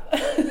 tab.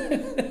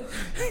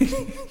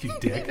 You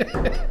dick.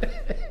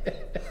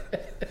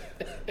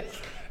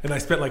 And I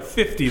spent like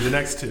 $50 the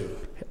next 2.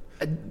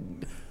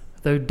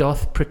 Thou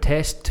doth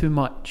protest too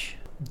much.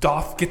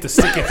 Doth get the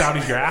sicketh out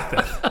of your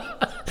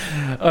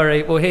atteth. All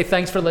right. Well, hey,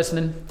 thanks for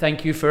listening.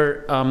 Thank you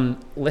for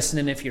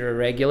listening if you're a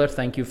regular.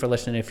 Thank you for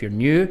listening if you're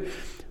new.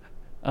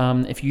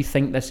 If you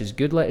think this is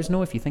good, let us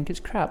know. If you think it's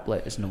crap,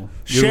 let us know.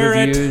 Your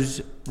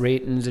reviews,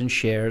 ratings, and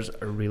shares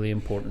are really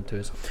important to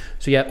us.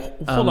 So yeah.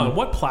 Hold on.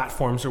 What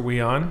platforms are we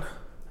on?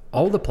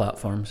 All the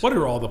platforms. What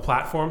are all the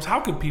platforms? How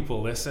can people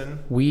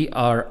listen? We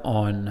are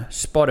on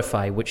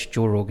Spotify, which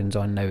Joe Rogan's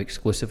on now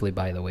exclusively,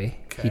 by the way.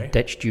 Okay. He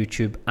ditched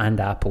YouTube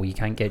and Apple. You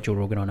can't get Joe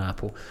Rogan on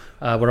Apple.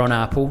 We're on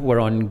Apple. We're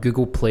on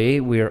Google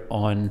Play. We're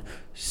on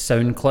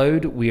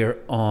SoundCloud. We're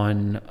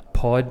on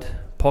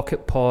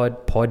Pocket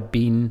Pod,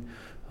 Podbean.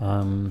 We're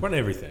on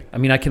everything. I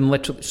mean, I can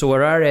literally... So our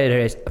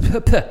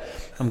RSS...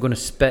 I'm going to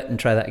spit and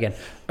try that again.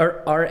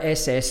 Our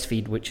RSS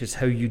feed, which is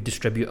how you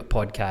distribute a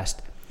podcast,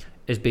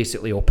 is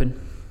basically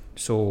open.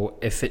 So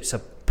if it's a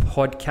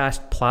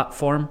podcast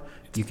platform,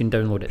 you can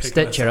download it.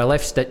 Stitcher, I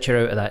left Stitcher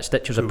out of that.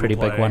 Stitcher's Google a pretty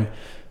big one.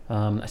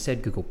 I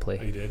said Google Play.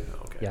 Oh, you did?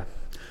 Okay. Yeah.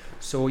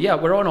 So yeah,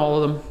 we're on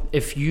all of them.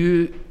 If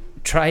you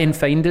try and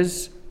find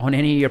us on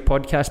any of your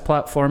podcast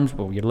platforms,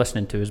 well, you're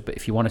listening to us, but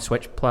if you want to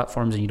switch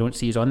platforms and you don't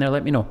see us on there,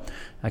 let me know.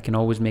 I can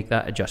always make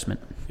that adjustment.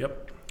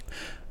 Yep.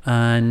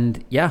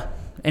 And yeah,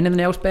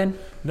 anything else, Ben?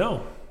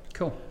 No.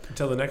 Cool.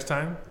 Until the next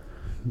time,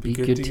 be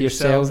good to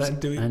yourselves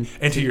and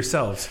to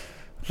yourselves.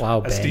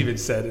 Wow, Ben. As Steven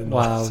said in the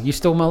last. You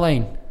stole my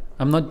line.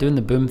 I'm not doing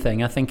the boom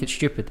thing. I think it's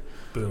stupid.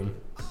 Boom.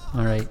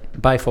 All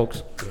right. Bye,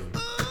 folks. Boom.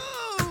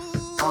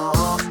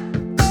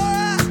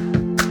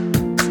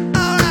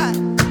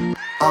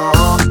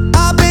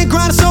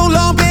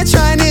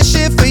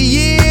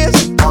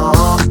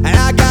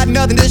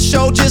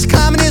 show, just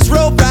climbing this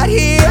rope right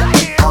here.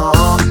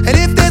 And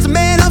if there's a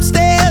man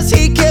upstairs,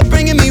 he kept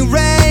bringing me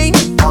rain.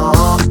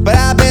 But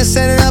I've been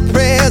sending up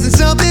prayers and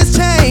something's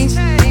changed.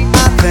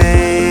 I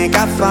think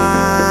I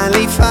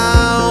finally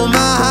found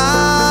my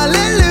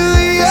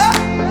hallelujah.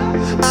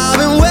 I've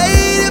been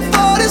waiting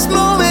for this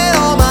moment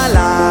all my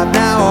life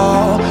now.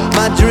 All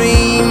my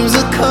dreams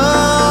are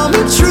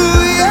coming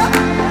true, yeah.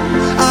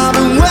 I've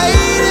been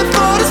waiting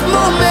for this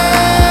moment.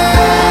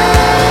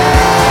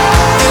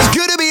 It's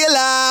good to be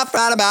alive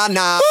right about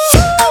now.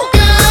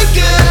 Good,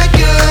 good,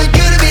 good,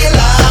 good to be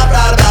alive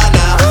right about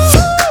now.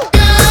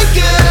 Good,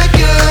 good,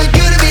 good,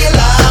 good to be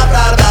alive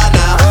right about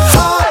now.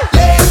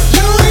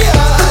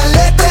 Hallelujah,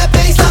 let that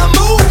bassline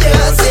move,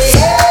 yeah, say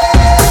yeah.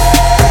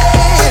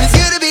 It's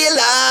good to be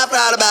alive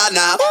right about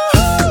now.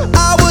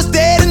 I was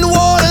dead in the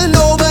water,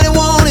 nobody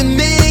wanted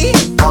me.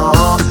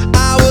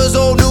 I was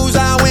old news,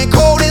 I went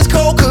cold as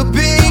cold could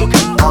be.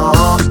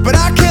 But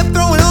I kept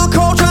throwing on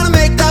cold, trying to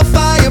make that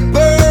fire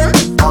burn.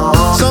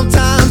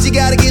 Sometimes you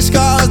gotta get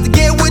scars to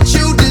get what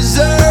you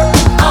deserve.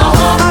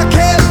 I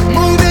kept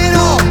moving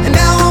on, and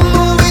now I'm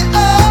moving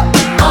up.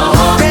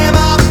 Damn,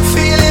 I'm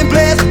feeling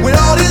blessed with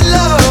all this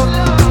love.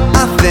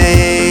 I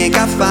think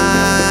I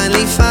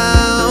finally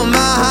found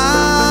my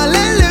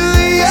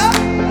hallelujah.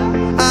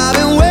 I've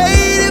been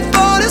waiting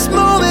for this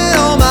moment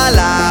all my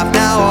life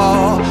now.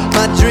 All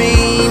my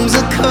dreams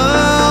are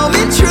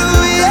coming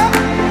true, yeah.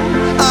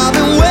 I've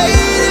been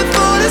waiting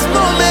for this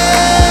moment.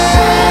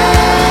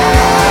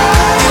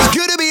 It's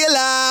good to be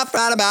alive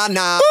right about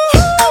now.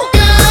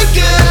 Good,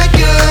 good,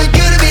 good,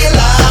 good to be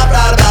alive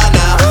right about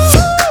now.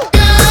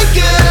 Good,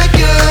 good,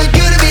 good,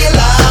 good to be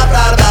alive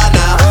right about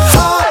now.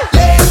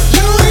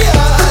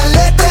 Hallelujah,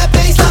 let that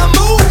bassline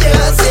move,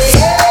 yeah, say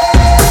yeah.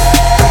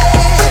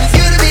 It's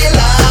good to be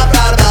alive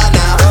right about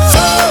now.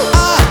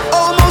 I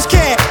almost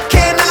can't,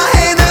 cannot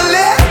handle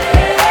it.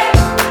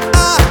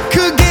 I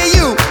could get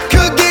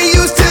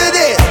used to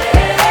this.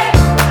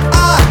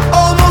 I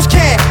almost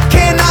can't,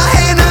 cannot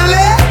handle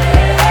it.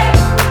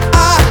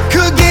 I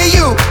could get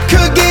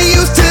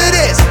used to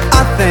this.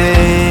 I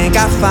think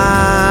I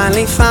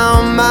finally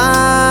found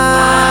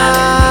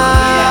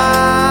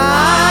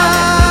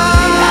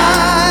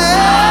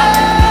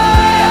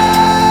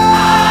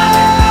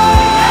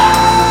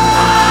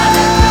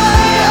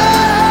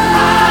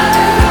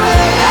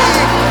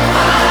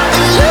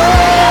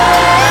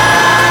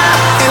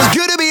It's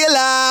good to be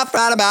alive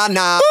right about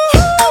now.